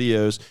more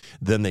videos,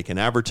 then they can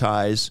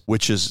advertise,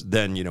 which is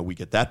then, we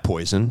get that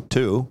poison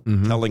too,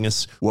 telling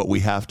us what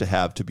we have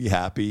to be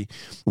happy,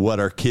 what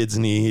our kids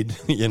need,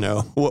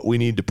 what we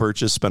need to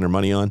purchase, spend our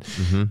money on.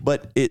 Mm-hmm.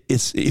 But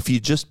it's if you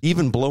just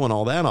even blowing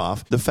all that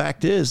off, the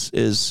fact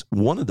is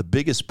one of the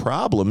biggest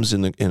problems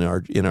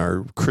in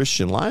our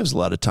Christian lives a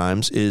lot of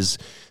times is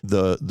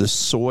the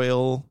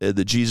soil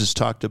that Jesus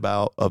talked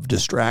about of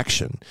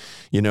distraction.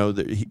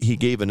 He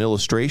gave an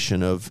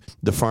illustration of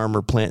the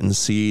farmer planting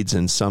seeds,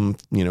 and some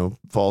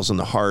falls in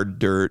the hard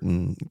dirt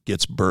and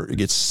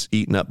gets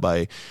eaten up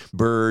by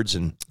birds,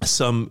 and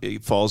some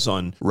falls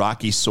on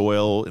rocky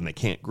soil and they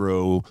can't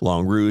grow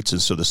long roots,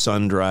 and so the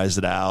sun dries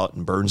it out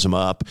and burns them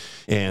up.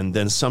 And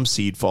then some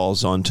seed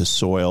falls onto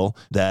soil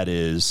that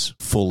is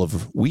full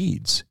of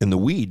weeds, and the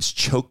weeds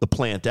choke the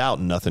plant out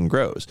and nothing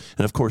grows.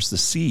 And of course the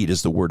seed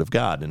is the word of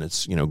God, and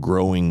it's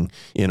growing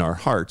in our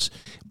hearts.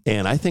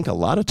 And I think a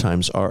lot of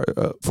times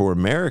for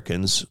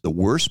Americans, the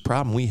worst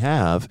problem we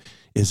have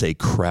is a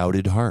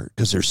crowded heart,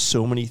 because there's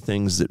so many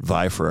things that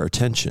vie for our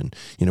attention.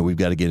 We've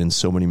got to get in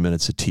so many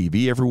minutes of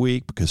TV every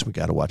week because we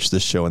got to watch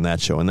this show and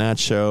that show and that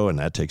show, and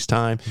that takes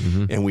time.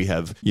 Mm-hmm. And we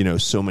have,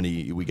 so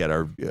many, we got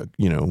our,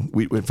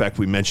 in fact,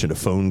 we mentioned a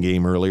phone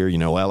game earlier,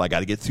 I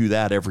got to get through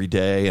that every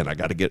day, and I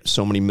got to get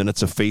so many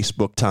minutes of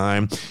Facebook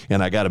time,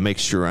 and I got to make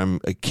sure I'm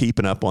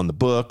keeping up on the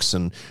books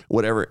and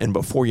whatever. And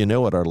before you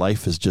know it, our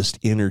life is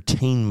just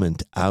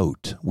entertainment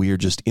out. We are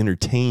just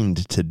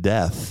entertained to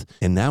death.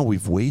 And now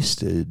we've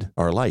wasted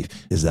our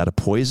life. Is that a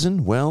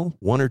poison? Well,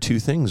 one or two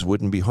things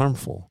wouldn't be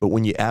harmful. But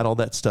when you add all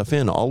that stuff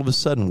in, all of a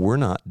sudden we're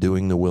not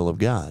doing the will of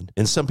God.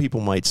 And some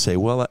people might say,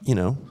 well,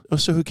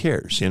 so who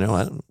cares? If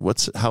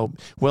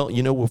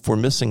we're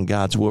missing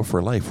God's will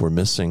for life, we're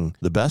missing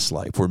the best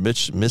life. We're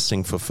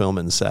missing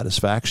fulfillment and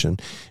satisfaction,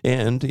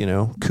 and,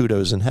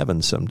 kudos in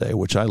heaven someday,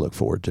 which I look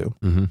forward to.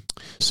 Mm-hmm.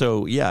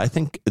 So, I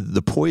think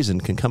the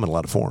poison can come in a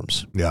lot of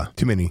forms. Yeah,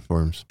 too many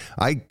forms.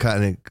 I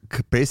kind of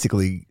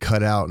basically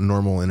cut out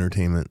normal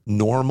entertainment.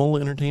 Normal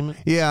entertainment?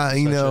 Yeah,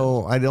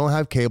 I don't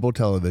have cable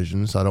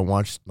television, so I don't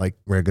watch like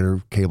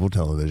regular cable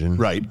television.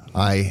 Right.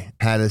 I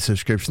had a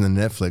subscription to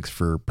Netflix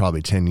for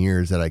probably 10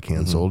 years that I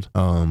canceled.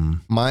 Mm-hmm.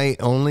 My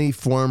only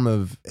form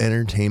of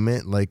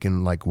entertainment, like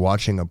in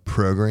watching a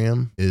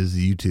program, is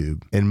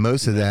YouTube, and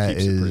most of that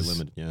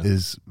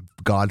is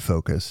God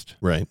focused.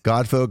 Right.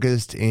 God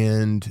focused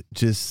and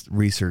just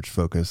research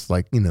focused.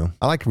 I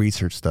like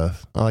research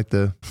stuff. I like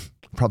the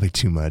Probably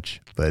too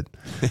much, but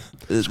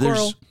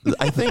Squirrel.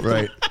 I think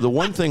Right. the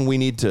one thing we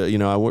need to,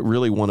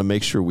 really want to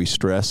make sure we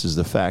stress is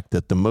the fact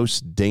that the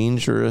most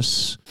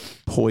dangerous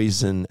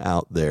poison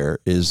out there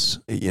is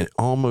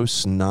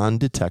almost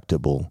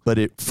non-detectable, but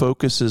it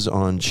focuses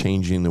on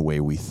changing the way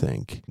we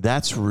think.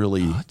 That's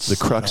really the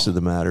crux of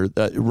the matter.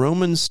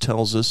 Romans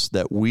tells us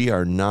that we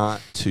are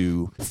not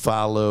to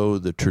follow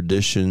the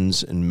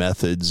traditions and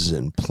methods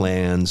and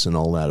plans and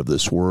all that of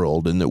this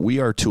world, and that we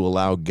are to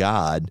allow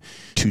God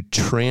to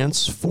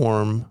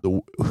transform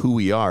who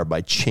we are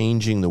by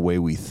changing the way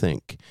we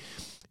think.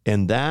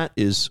 And that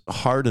is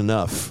hard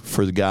enough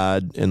for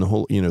God and the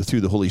whole,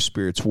 through the Holy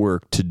Spirit's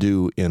work to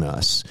do in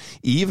us,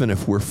 even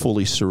if we're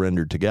fully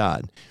surrendered to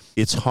God.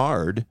 It's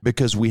hard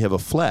because we have a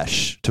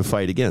flesh to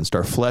fight against.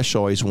 Our flesh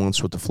always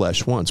wants what the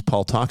flesh wants.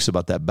 Paul talks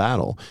about that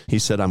battle. He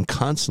said, I'm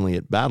constantly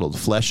at battle. The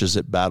flesh is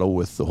at battle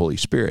with the Holy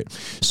Spirit.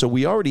 So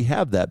we already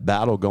have that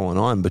battle going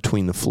on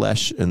between the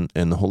flesh and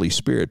the Holy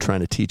Spirit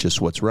trying to teach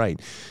us what's right.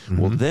 Mm-hmm.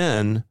 Well,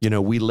 then,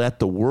 we let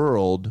the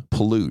world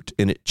pollute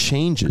and it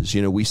changes.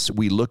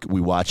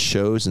 We watch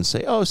shows and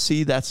say, oh,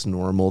 see, that's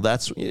normal.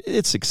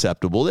 It's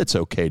acceptable. It's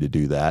okay to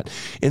do that.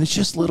 And it's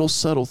just little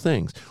subtle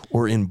things,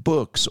 or in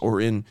books,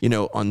 or in,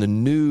 on the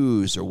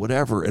news or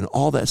whatever, and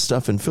all that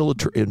stuff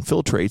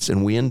infiltrates,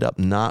 and we end up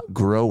not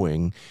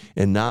growing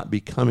and not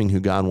becoming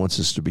who God wants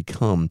us to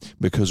become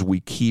because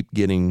we keep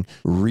getting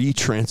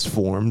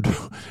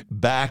retransformed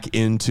back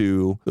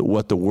into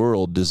what the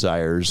world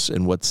desires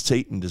and what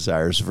Satan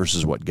desires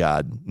versus what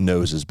God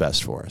knows is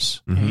best for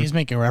us. Mm-hmm. He's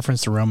making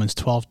reference to Romans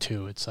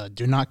 12:2. It's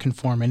do not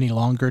conform any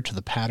longer to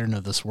the pattern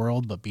of this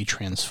world, but be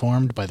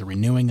transformed by the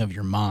renewing of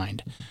your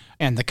mind.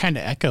 And to kind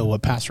of echo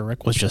what Pastor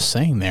Rick was just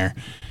saying there,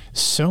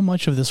 so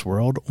much of this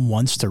world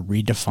wants to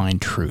redefine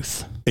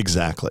truth.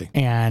 Exactly.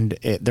 And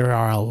there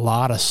are a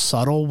lot of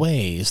subtle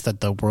ways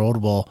that the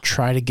world will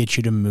try to get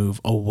you to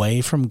move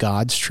away from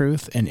God's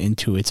truth and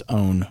into its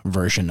own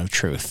version of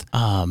truth.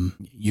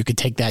 You could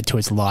take that to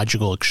its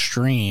logical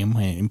extreme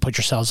and put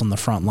yourselves on the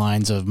front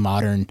lines of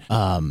modern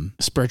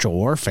spiritual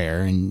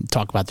warfare and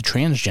talk about the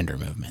transgender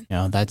movement.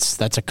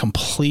 That's a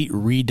complete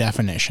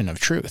redefinition of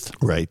truth.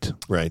 Right.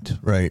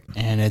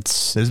 And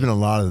there's been a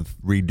lot of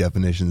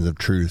redefinitions of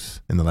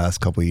truth in the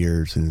last couple of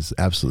years, and it's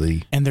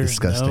absolutely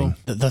disgusting.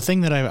 The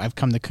thing that I've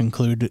come to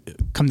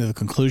the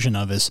conclusion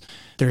of is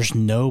there's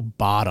no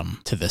bottom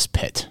to this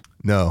pit.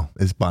 No,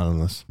 it's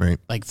bottomless, right?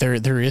 Like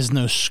there is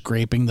no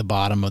scraping the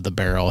bottom of the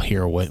barrel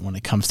here when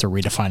it comes to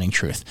redefining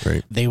truth.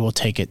 Right. They will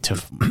take it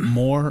to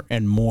more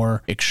and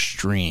more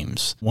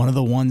extremes. One of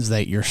the ones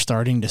that you're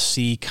starting to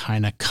see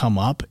kind of come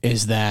up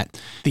is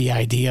that the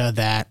idea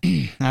that,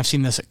 I've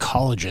seen this at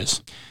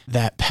colleges,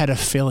 that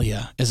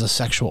pedophilia is a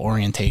sexual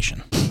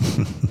orientation.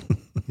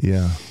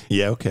 Yeah.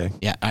 Yeah, okay.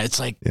 Yeah, it's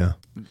like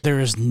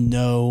there is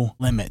no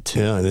limit.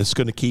 Yeah, and it's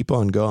going to keep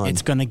on going.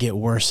 It's going to get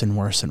worse and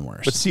worse and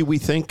worse. But see, we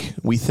think,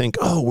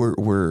 oh,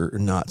 we're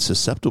not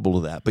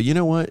susceptible to that. But you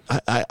know what?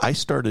 I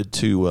started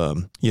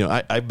to,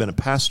 I've been a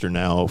pastor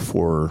now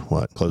for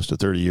close to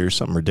 30 years,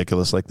 something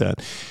ridiculous like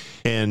that.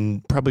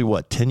 And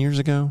probably 10 years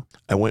ago,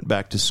 I went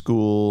back to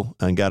school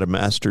and got a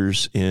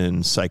master's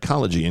in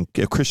psychology and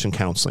Christian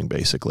counseling,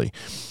 basically.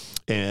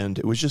 And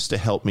it was just to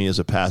help me as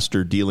a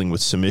pastor dealing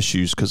with some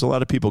issues, because a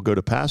lot of people go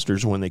to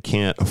pastors when they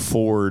can't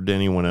afford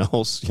anyone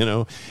else,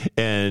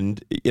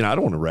 and, I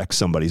don't want to wreck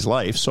somebody's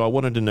life. So I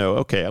wanted to know,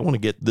 okay, I want to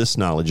get this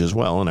knowledge as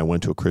well. And I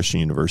went to a Christian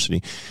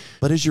university.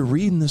 But as you're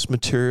reading this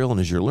material and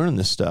as you're learning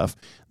this stuff,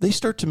 they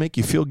start to make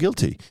you feel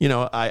guilty.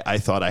 I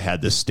thought I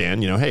had this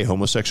stand, hey,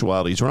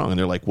 homosexuality is wrong. And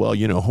they're like, well,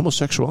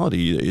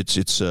 homosexuality,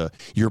 it's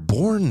you're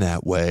born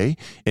that way,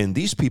 and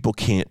these people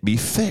can't be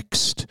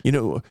fixed.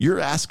 You're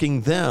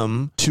asking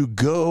them to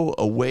go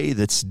a way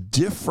that's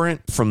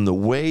different from the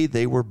way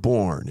they were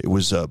born. It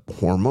was a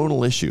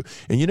hormonal issue.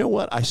 And you know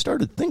what? I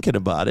started thinking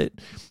about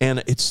it,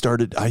 and I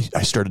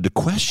started to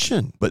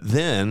question. But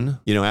then,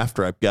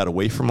 after I got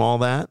away from all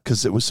that,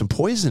 because there was some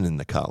poison in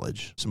the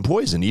college,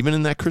 even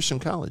in that Christian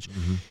college.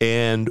 Mm-hmm.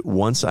 And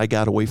once I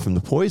got away from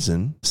the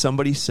poison,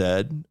 somebody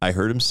said, I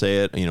heard him say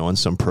it, on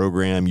some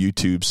program,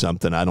 YouTube,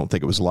 something, I don't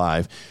think it was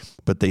live,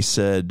 but they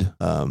said,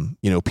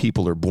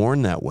 people are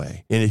born that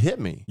way. And it hit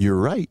me. You're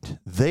right.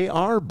 They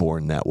are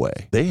born that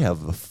way. They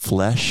have a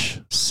flesh,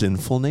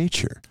 sinful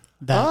nature.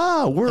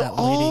 We're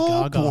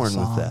all born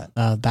with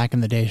that. Back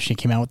in the day, she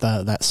came out with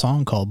that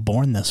song called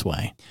Born This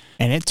Way.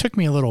 And it took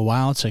me a little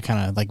while to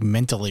kind of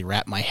mentally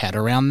wrap my head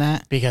around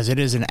that, because it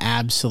is an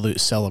absolute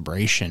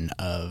celebration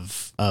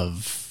of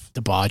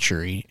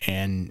debauchery,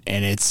 and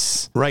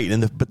it's right.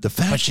 But the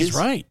fact she's is,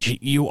 right.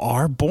 You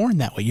are born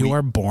that way. You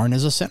are born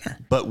as a sinner.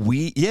 But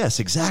yes,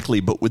 exactly.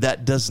 But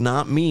that does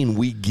not mean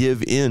we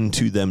give in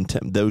to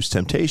those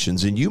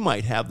temptations. And you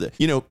might have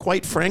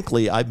quite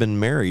frankly, I've been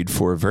married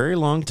for a very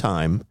long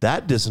time.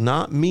 That does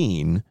not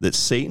mean that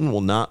Satan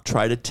will not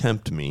try to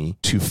tempt me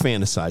to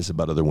fantasize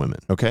about other women.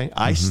 Okay.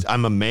 Mm-hmm.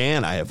 I'm a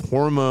man. I have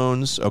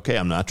hormones. Okay.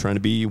 I'm not trying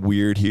to be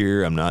weird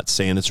here. I'm not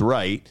saying it's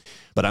right.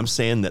 But I'm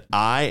saying that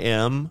I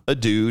am a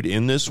dude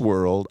in this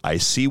world. I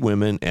see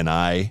women and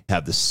I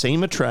have the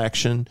same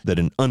attraction that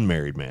an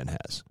unmarried man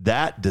has.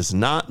 That does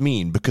not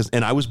mean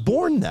and I was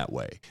born that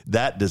way.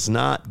 That does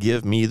not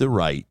give me the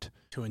right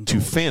to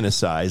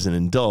fantasize and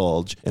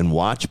indulge and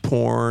watch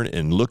porn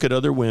and look at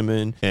other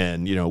women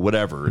and,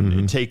 whatever,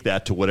 and take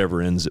that to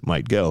whatever ends it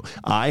might go.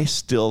 I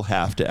still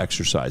have to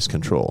exercise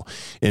control.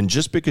 And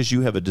just because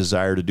you have a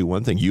desire to do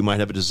one thing, you might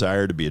have a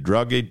desire to be a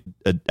drug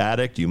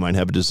addict. You might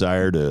have a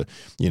desire to,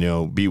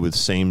 be with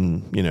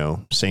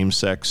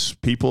same-sex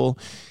people.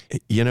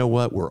 You know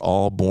what? We're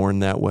all born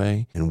that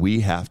way, and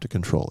we have to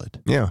control it.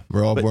 Yeah,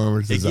 we're all born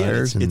with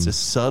desires. It's a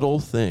subtle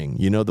thing.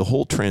 The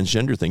whole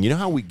transgender thing. You know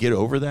how we get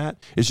over that?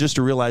 It's just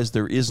to realize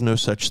there is no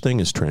such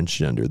thing as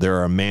transgender. There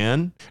are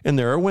men and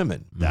there are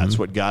women. That's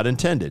what God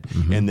intended.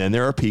 And then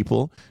there are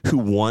people who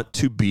want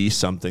to be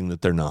something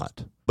that they're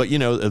not. But,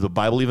 the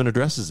Bible even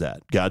addresses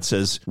that. God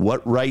says,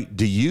 what right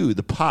do you,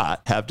 the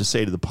pot, have to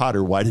say to the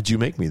potter, why did you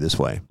make me this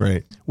way?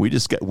 Right.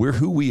 We're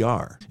who we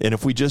are. And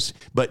if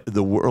but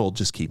the world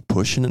just keep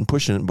pushing and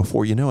pushing it.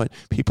 Before you know it,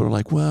 people are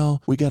like,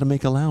 well, we got to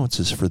make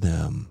allowances for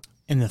them.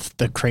 And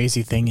the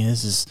crazy thing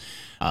is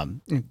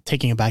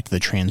taking it back to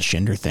the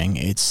transgender thing,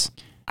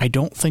 I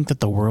don't think that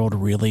the world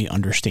really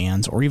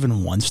understands or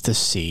even wants to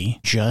see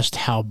just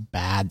how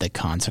bad the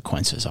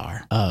consequences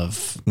are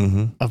of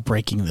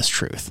breaking this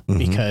truth.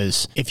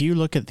 Because if you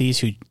look at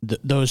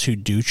those who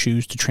do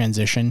choose to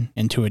transition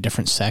into a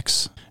different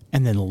sex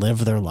and then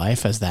live their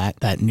life as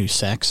that new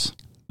sex,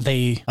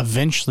 they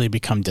eventually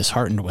become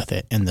disheartened with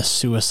it, and the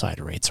suicide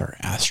rates are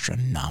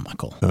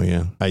astronomical. Oh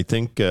yeah, I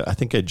think I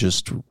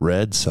just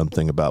read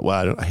something about.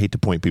 Well, I hate to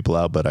point people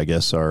out, but I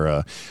guess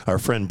our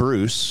friend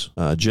Bruce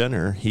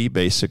Jenner, he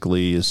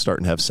basically is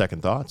starting to have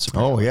second thoughts.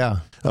 Oh yeah.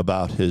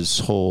 About his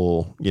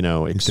whole,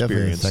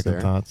 experience second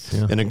there. Thoughts,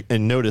 yeah.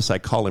 And notice I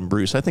call him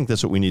Bruce. I think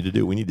that's what we need to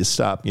do. We need to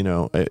stop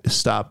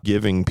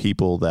giving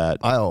people that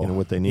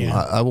what they need.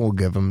 I won't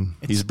give him.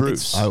 He's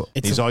Bruce.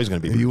 He's always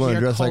going to be Bruce. You want to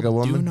dress like a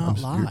woman? Do not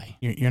lie.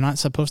 You're not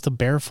supposed to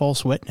bear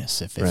false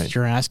witness. If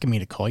you're asking me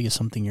to call you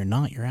something you're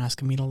not, you're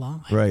asking me to lie.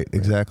 Right,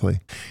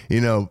 exactly.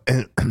 And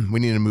we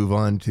need to move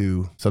on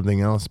to something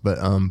else. But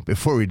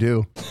before we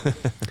do,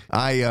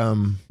 I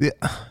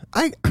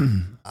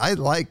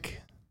like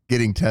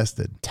getting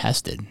tested.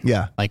 Tested?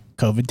 Yeah. Like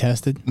COVID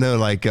tested? No,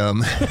 like the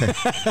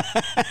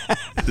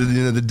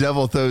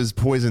devil throws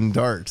poison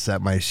darts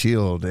at my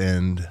shield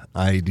and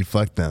I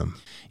deflect them.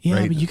 Yeah,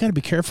 right? but you got to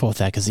be careful with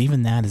that, because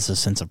even that is a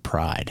sense of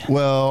pride.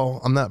 Well,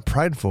 I'm not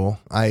prideful.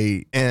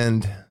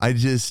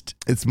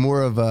 It's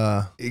more of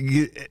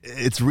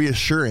it's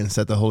reassurance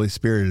that the Holy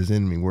Spirit is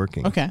in me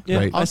working. Okay, yeah,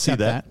 right? I see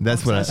that.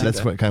 That's what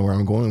kind of where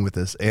I'm going with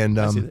this. And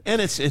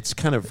it's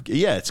kind of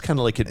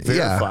like it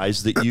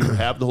verifies that you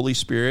have the Holy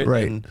Spirit,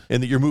 right, and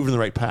that you're moving in the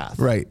right path,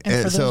 right.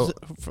 And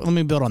let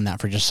me build on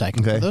that for just a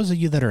second. Okay. For those of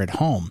you that are at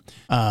home,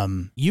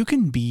 you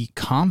can be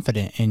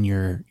confident in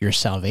your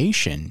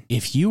salvation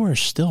if you are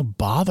still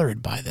bothered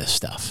by this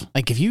stuff.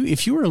 Like if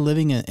you are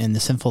living in the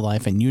sinful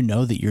life and you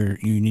know that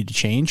you need to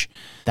change,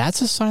 that's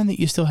a sign that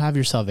you still have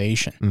your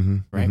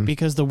salvation, right?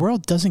 Because the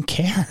world doesn't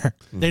care.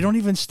 They don't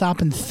even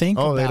stop and think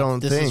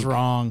about this is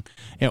wrong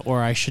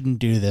or I shouldn't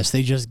do this.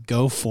 They just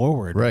go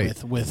forward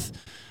with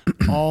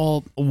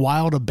all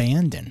wild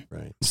abandon.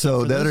 Right.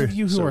 So for those of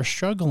you who are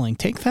struggling,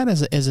 take that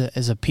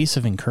as a piece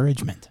of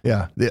encouragement.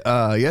 Yeah.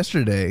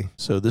 Yesterday.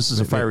 So this is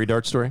a fiery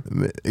dart story.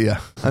 Yeah.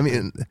 I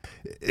mean,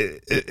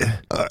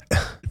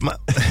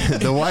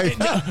 the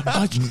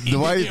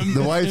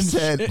wife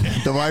said,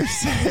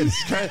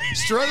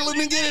 struggling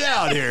to get it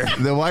out here.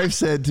 The wife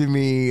said to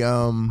me,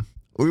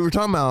 we were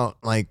talking about,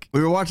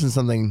 we were watching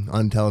something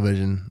on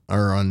television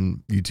or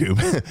on YouTube,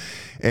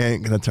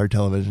 and that's our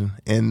television.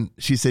 And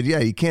she said, yeah,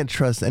 you can't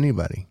trust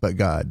anybody but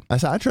God. I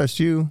said, I trust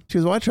you. She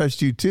goes, well, I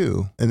trust you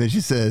too. And then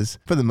she says,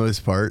 for the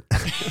most part.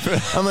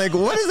 I'm like,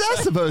 what is that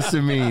supposed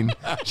to mean?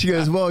 She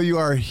goes, well, you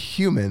are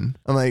human.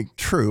 I'm like,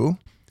 true.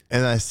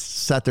 And I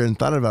sat there and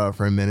thought about it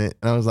for a minute.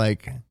 And I was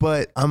like,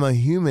 but I'm a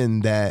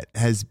human that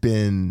has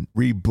been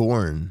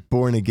reborn,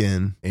 born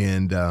again.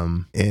 And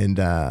I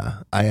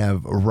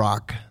have a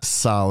rock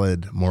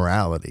solid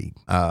morality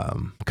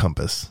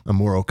compass, a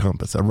moral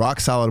compass, a rock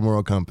solid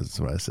moral compass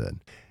is what I said.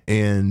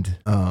 And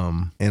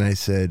I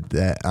said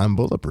that I'm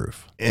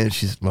bulletproof. And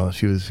she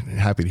was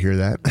happy to hear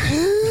that.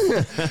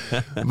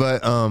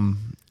 But, and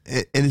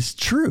it's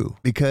true,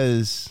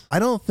 because I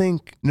don't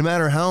think no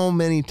matter how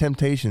many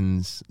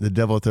temptations the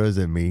devil throws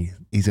at me,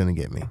 he's going to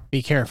get me.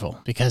 Be careful,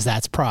 because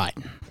that's pride.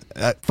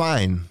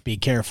 Fine. Be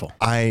careful.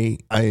 I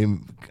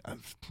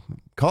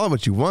call it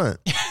what you want.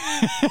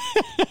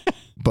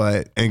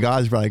 And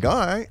God's probably like,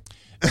 all right.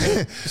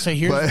 So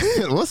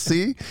we'll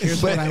see.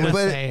 Here's what I would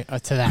say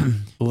to that.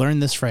 Learn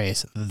this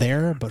phrase: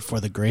 there, but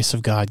for the grace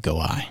of God go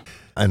I.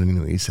 I don't even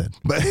know what you said.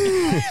 But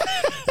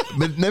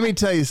but let me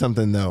tell you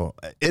something, though.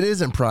 It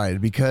isn't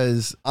pride,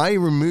 because I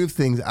remove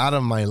things out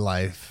of my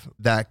life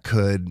that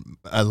could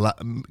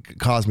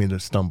cause me to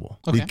stumble.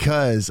 Okay.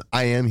 Because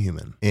I am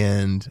human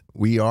and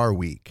we are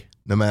weak.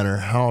 no matter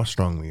how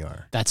strong we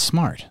are. That's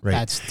smart. Right.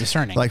 That's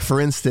discerning. Like,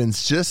 for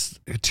instance, just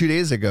 2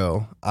 days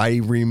ago, I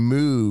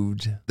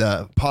removed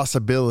the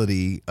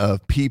possibility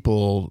of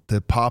people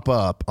to pop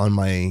up on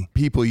my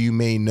people you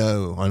may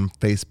know on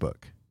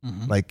Facebook.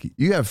 Like,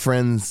 you have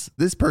friends,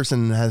 this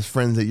person has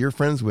friends that you're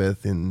friends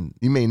with, and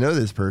you may know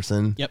this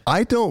person. Yep.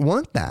 I don't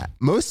want that.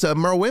 Most of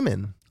them are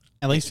women.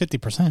 At least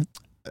 50%.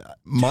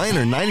 Mine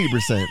are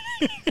 90%.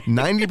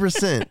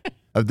 90%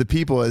 of the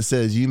people it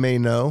says you may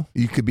know,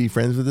 you could be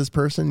friends with this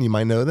person, you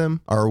might know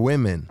them, are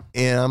women.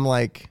 And I'm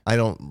like, I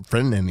don't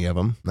friend any of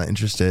them. Not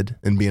interested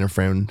in being a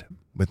friend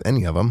with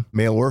any of them,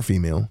 male or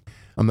female.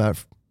 I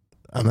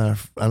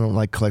don't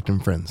like collecting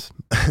friends.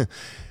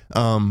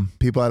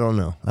 People I don't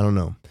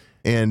know.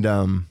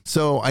 And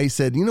so I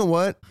said, you know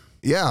what?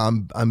 Yeah,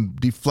 I'm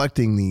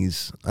deflecting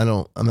these.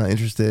 I'm not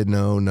interested.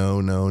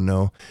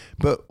 No.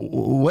 But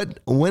what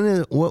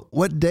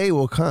day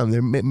will come?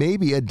 There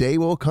maybe a day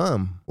will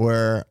come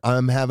where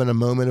I'm having a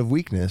moment of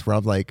weakness where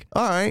I'm like,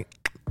 all right,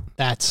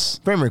 That's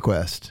friend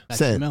request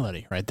sent.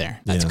 humility right there.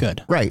 That's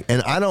good. Right.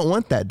 And I don't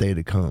want that day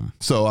to come.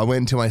 So I went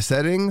into my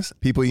settings,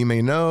 people you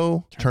may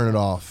know, turn it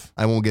off.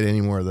 I won't get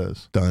any more of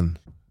those. Done.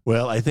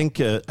 Well, I think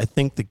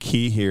the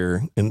key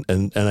here, and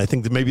I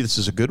think that maybe this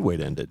is a good way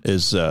to end it,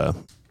 is, I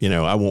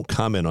won't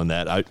comment on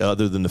that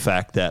other than the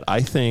fact that I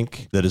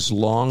think that as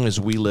long as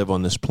we live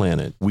on this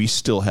planet, we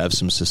still have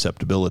some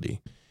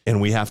susceptibility. And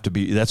we have to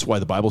be, that's why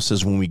the Bible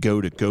says when we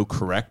go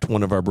correct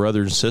one of our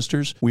brothers and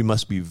sisters, we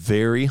must be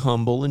very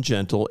humble and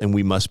gentle, and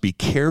we must be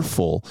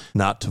careful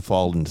not to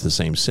fall into the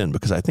same sin,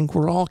 because I think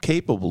we're all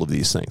capable of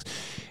these things.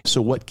 So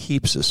what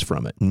keeps us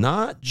from it?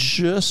 Not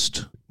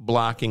just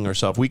blocking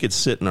ourselves. We could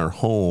sit in our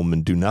home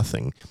and do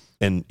nothing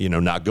and,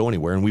 not go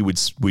anywhere, and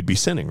we'd be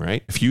sinning,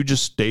 right? If you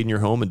just stayed in your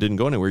home and didn't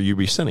go anywhere, you'd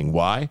be sinning.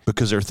 Why?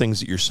 Because there are things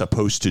that you're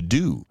supposed to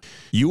do.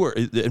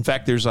 In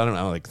fact, there's,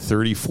 like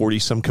 30, 40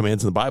 some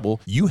commands in the Bible.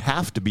 You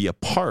have to be a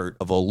part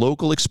of a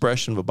local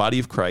expression of a body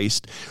of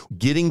Christ,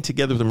 getting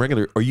together with them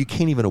regularly, or you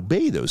can't even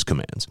obey those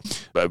commands.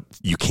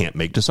 You can't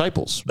make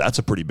disciples. That's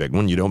a pretty big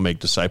one. You don't make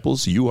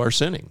disciples, you are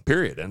sinning,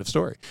 period, end of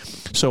story.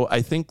 So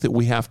I think that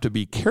we have to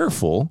be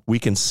careful. We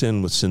can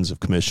sin with sins of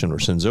commission or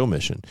sins of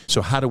omission.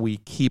 So how do we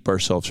keep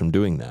ourselves from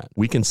doing that?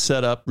 We can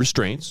set up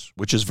restraints,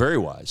 which is very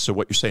wise. So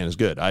what you're saying is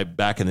good.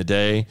 Back in the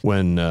day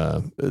when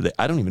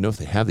I don't even know if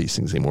they have these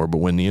things anymore, but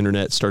when the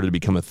internet started to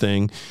become a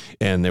thing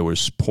and there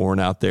was porn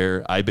out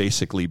there, I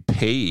basically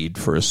paid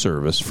for a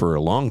service for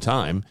a long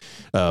time.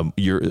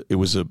 It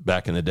was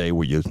back in the day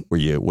where you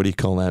what do you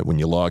call that when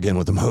you log in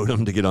with a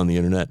modem to get on the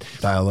internet?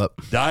 Dial up.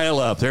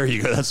 There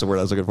you go. That's the word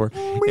I was looking for.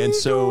 And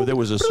so there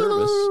was a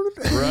service,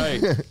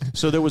 right?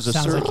 So there was a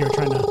Sounds like you're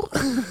trying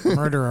to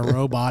murder a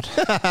robot.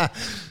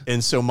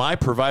 And so my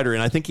provider,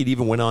 and I think it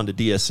even went on to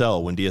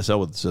DSL when DSL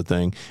was a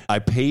thing, I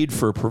paid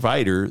for a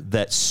provider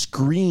that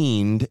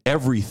screened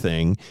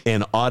everything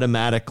and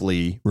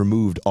automatically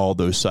removed all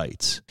those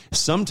sites.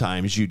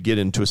 Sometimes you'd get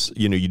into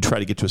you'd try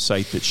to get to a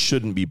site that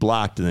shouldn't be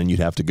blocked, and then you'd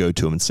have to go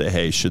to them and say,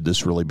 hey, should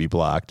this really be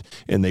blocked?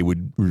 And they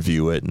would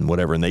review it and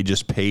whatever. And they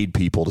just paid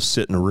people to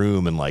sit in a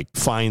room and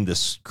find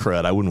this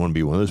crud. I wouldn't want to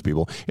be one of those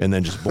people, and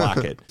then just block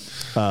it.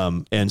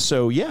 And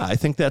so, yeah, I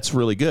think that's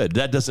really good.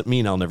 That doesn't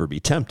mean I'll never be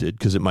tempted,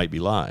 because it might be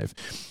live.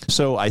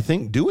 So I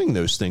think doing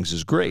those things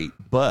is great,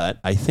 but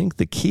I think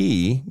the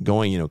key,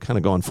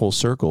 going full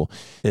circle,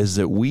 is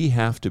that we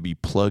have to be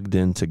plugged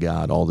into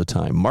God all the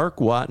time. Mark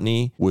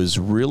Watney was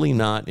really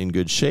not in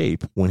good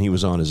shape when he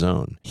was on his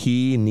own.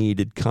 He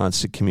needed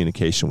constant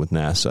communication with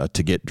NASA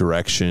to get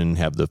direction,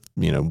 have the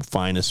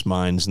finest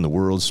minds in the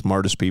world,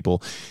 smartest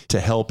people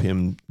to help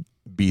him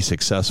be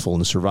successful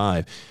and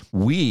survive.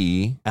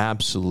 We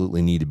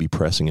absolutely need to be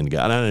pressing into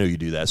God. And I know you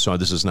do that. So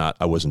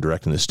I wasn't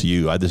directing this to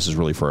you. This is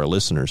really for our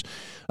listeners.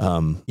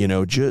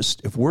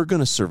 Just if we're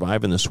going to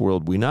survive in this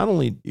world,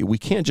 we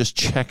can't just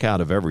check out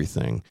of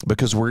everything,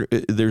 because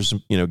there's,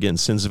 again,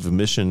 sins of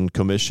omission,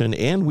 commission,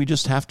 and we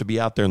just have to be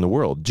out there in the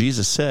world.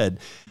 Jesus said,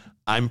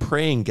 I'm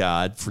praying,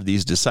 God, for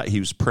these disciples. He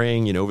was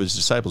praying, over his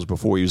disciples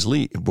before he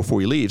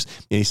leaves.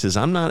 And he says,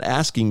 I'm not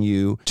asking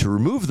you to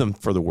remove them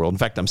for the world. In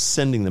fact, I'm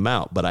sending them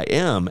out, but I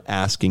am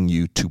asking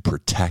you to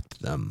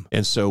protect them.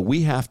 And so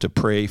we have to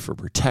pray for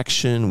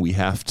protection. We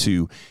have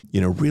to,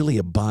 really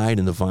abide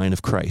in the vine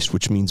of Christ,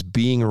 which means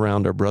being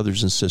around our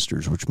brothers and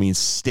sisters, which means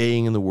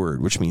staying in the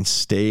Word, which means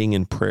staying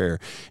in prayer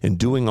and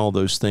doing all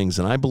those things.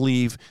 And I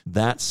believe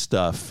that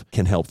stuff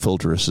can help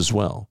filter us as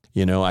well.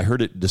 I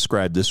heard it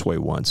described this way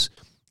once.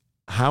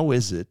 How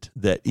is it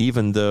that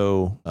even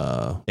though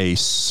a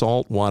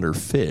saltwater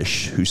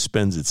fish who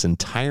spends its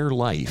entire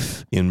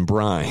life in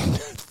brine,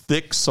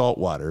 thick salt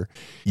water,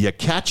 you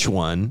catch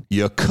one,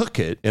 you cook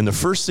it, and the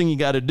first thing you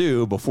got to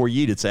do before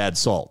you eat it's add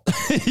salt.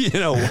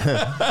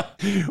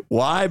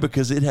 Why?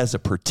 Because it has a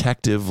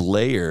protective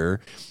layer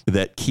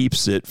that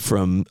keeps it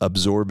from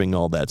absorbing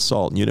all that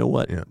salt. And you know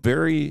what? Yeah.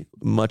 Very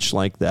much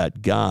like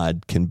that,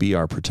 God can be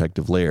our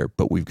protective layer,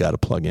 but we've got to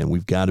plug in.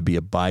 We've got to be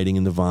abiding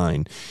in the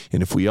vine.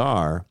 And if we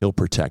are, he'll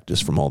protect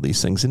us from all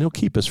these things, and he'll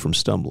keep us from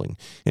stumbling.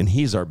 And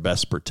he's our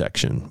best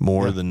protection,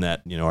 more than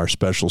that, our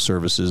special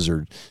services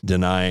or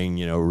denying,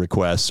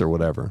 requests or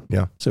whatever.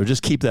 Yeah. So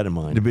just keep that in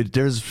mind. The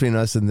difference between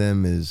us and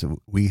them is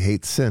we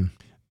hate sin.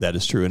 That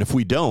is true. And if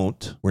we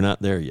don't, we're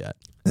not there yet.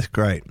 That's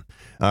great.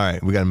 All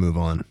right, we got to move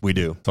on. We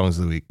do. Songs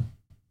of the week.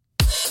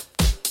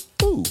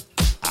 Ooh.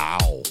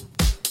 Ow.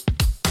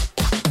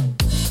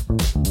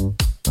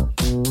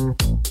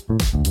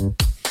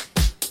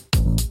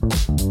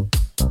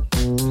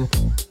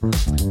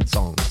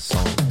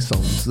 Songs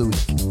of the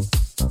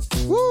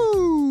week.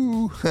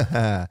 Woo!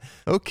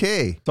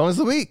 Okay, songs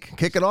of the week.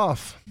 Kick it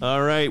off.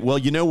 All right. Well,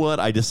 you know what?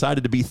 I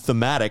decided to be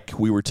thematic.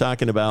 We were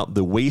talking about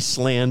the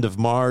wasteland of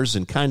Mars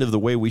and kind of the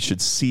way we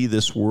should see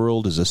this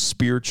world as a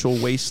spiritual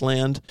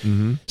wasteland.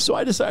 Mm-hmm. So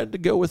I decided to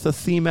go with a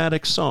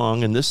thematic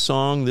song, and this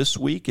song this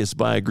week is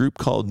by a group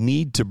called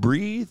Need to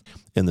Breathe.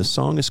 And the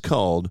song is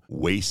called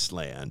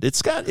Wasteland.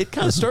 It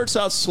kind of starts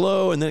out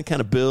slow and then it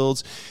kind of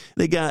builds.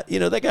 They got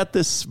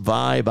this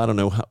vibe. I don't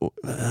know how,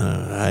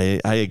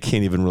 I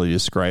can't even really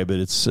describe it.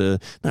 It's not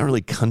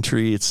really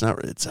country. It's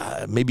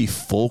maybe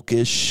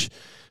folkish.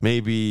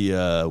 Maybe,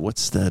 what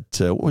was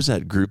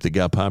that group that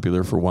got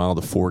popular for a while?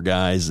 The Four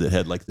Guys that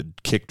had like the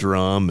kick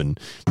drum and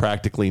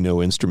practically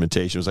no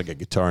instrumentation. It was like a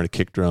guitar and a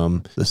kick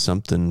drum. The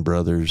Something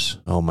Brothers.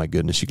 Oh my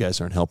goodness, you guys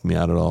aren't helping me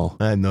out at all.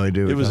 I had no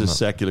idea. It was a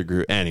secular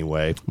group.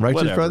 Anyway.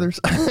 Righteous whatever. Brothers?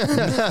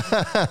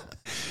 I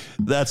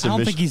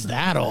don't think he's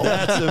that old.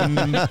 That's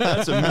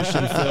a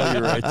mission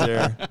failure right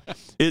there.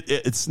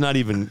 It's not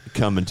even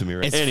coming to me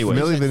right. Anyway,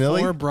 Milli Vanilli?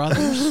 Four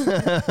brothers.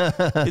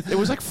 it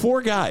was like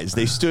four guys.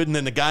 They stood and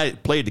then the guy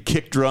played the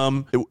kick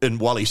drum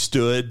and while he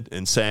stood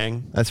and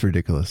sang. That's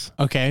ridiculous.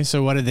 Okay,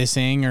 so what did they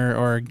sing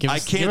or give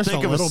us? I can't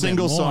think of a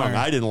single song.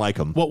 I didn't like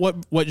them.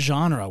 What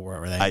genre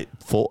were they?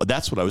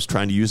 That's what I was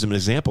trying to use them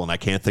as an example, and I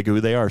can't think of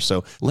who they are.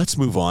 So let's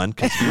move on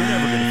because we're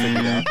never going to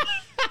figure it out.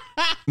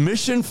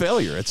 Mission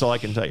failure. That's all I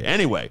can tell you.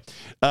 Anyway,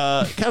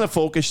 kind of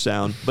folkish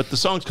sound, but the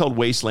song's called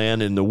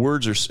Wasteland, and the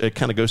words it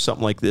kind of go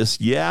something like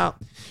this. Yeah,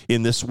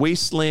 in this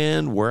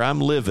wasteland where I'm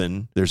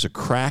living, there's a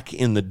crack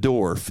in the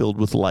door filled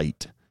with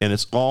light. And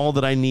it's all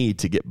that I need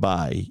to get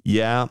by.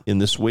 Yeah, in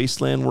this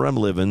wasteland where I'm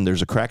living,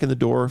 there's a crack in the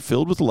door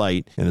filled with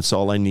light, and it's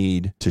all I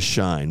need to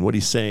shine. What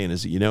he's saying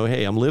is,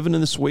 hey, I'm living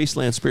in this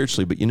wasteland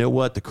spiritually, but you know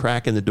what? The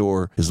crack in the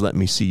door is letting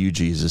me see you,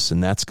 Jesus,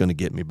 and that's going to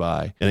get me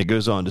by. And it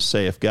goes on to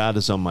say, if God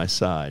is on my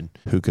side,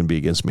 who can be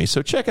against me?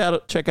 So check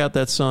out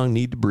that song,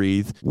 Need to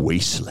Breathe,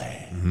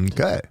 Wasteland.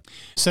 Okay.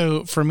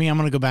 So for me, I'm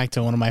going to go back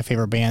to one of my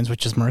favorite bands,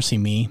 which is Mercy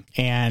Me,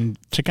 and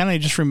to kind of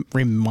just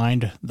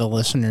remind the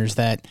listeners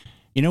that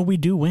we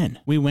do win.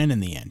 We win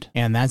in the end.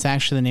 And that's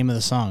actually the name of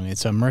the song.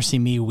 It's a Mercy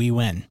Me, We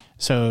Win.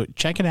 So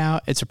check it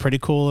out. It's a pretty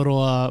cool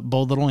little,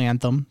 bold little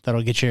anthem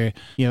that'll get your,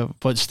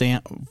 foot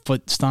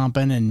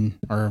stomping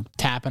or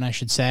tapping, I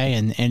should say.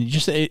 And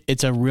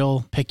it's a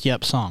real pick you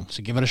up song.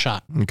 So give it a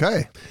shot.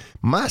 Okay.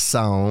 My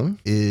song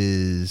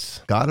is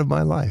God of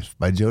My Life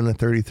by Jonah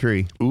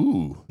 33.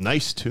 Ooh,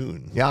 nice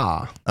tune.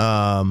 Yeah.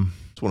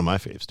 One of my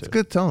faves too. It's a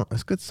good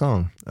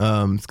song.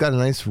 It's got a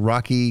nice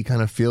rocky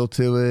kind of feel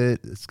to it.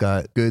 It's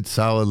got good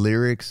solid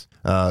lyrics.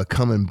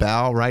 Come and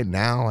bow right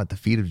now at the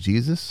feet of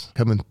Jesus.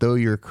 Come and throw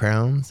your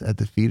crowns at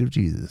the feet of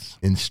Jesus.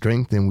 In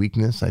strength and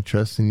weakness, I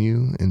trust in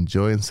you. In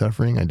joy and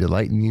suffering, I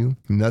delight in you.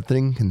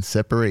 Nothing can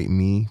separate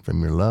me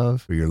from your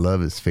love, for your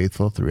love is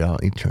faithful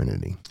throughout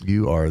eternity.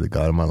 You are the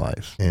God of my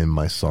life and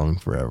my song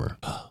forever.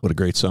 What a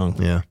great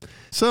song. Yeah.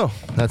 So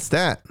that's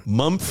that.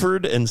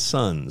 Mumford and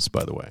Sons,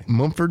 by the way.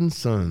 Mumford and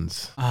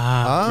Sons.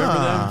 Remember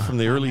them from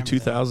the early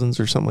 2000s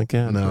or something like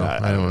that? No,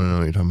 I don't know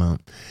what you're talking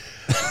about.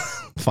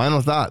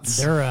 Final thoughts.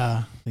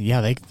 They're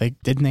they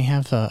didn't they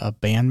have a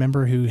band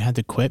member who had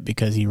to quit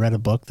because he read a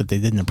book that they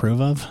didn't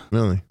approve of?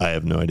 Really? I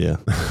have no idea.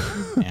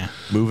 Yeah.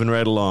 Moving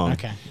right along.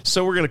 Okay.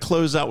 So we're going to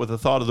close out with a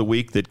thought of the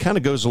week that kind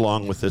of goes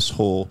along with this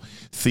whole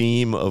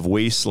theme of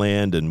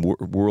wasteland and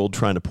world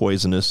trying to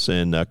poison us,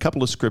 and a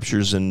couple of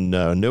scriptures, and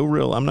I'm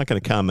not going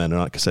to comment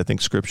on it because I think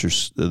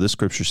this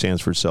scripture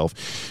stands for itself.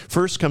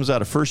 First comes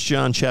out of 1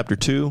 John chapter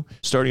 2,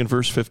 starting in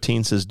verse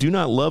 15, says, "Do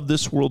not love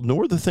this world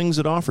nor the things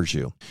it offers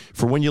you.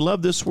 For when you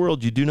love this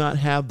world, you do not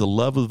have the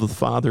love of the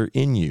Father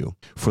in you.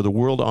 For the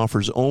world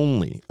offers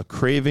only a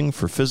craving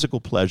for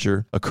physical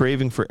pleasure, a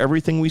craving for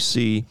everything we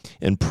see,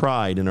 and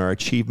pride in our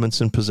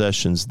achievements and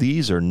possessions.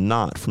 These are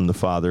not from the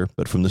Father,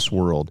 but from this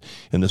world.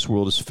 And this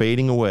world is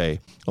fading away,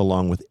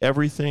 along with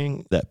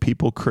everything that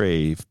people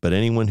crave. But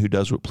anyone who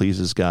does what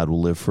pleases God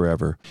will live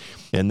forever."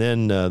 And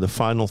then the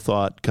final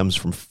thought comes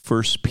from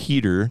 1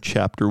 Peter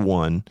chapter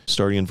 1,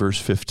 starting in verse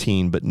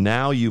 15. "But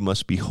now you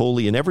must be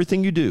holy in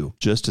everything you do,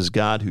 just as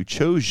God who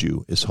chose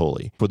you is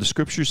holy. For the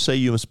scriptures say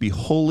you must be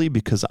holy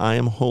because I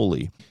am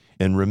holy.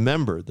 And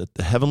remember that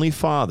the Heavenly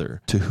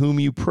Father, to whom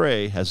you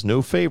pray, has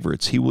no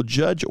favorites. He will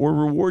judge or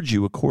reward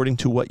you according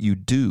to what you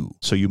do.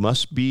 So you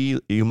must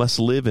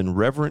live in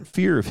reverent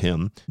fear of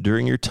him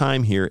during your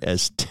time here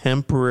as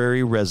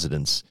temporary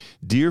residents.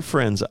 Dear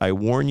friends, I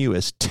warn you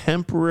as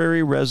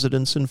temporary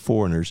residents and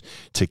foreigners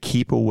to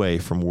keep away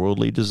from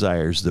worldly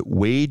desires that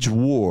wage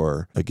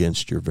war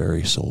against your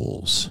very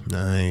souls.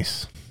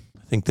 Nice. I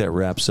think that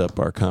wraps up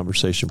our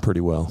conversation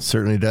pretty well.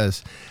 Certainly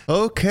does.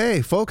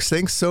 Okay, folks,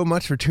 thanks so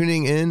much for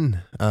tuning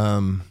in.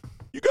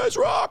 You guys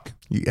rock.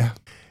 Yeah.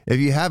 If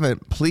you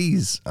haven't,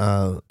 please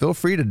feel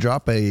free to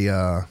drop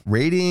a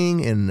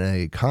rating and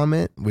a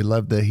comment. We'd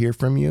love to hear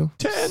from you.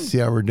 10. See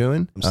how we're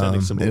doing. I'm sending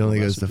some it only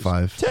goes messages.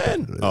 to 5.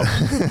 10. Oh.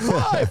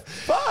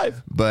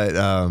 5. But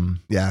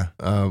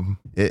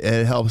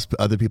it helps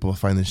other people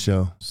find the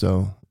show.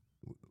 So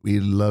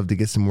we'd love to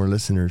get some more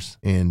listeners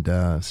and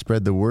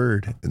spread the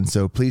word. And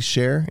so please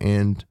share.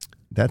 And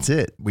that's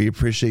it. We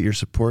appreciate your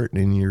support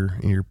and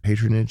your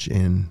patronage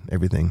and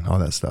everything, all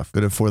that stuff. Go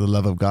to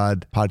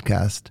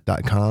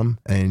fortheloveofgodpodcast.com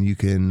and you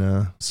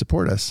can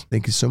support us.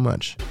 Thank you so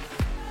much.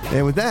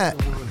 And with that,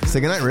 say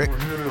goodnight, Rick.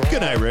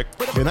 Good night, Rick.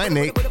 Good night,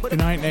 Nate. Good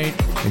night, Nate.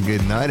 And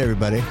good night,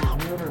 everybody.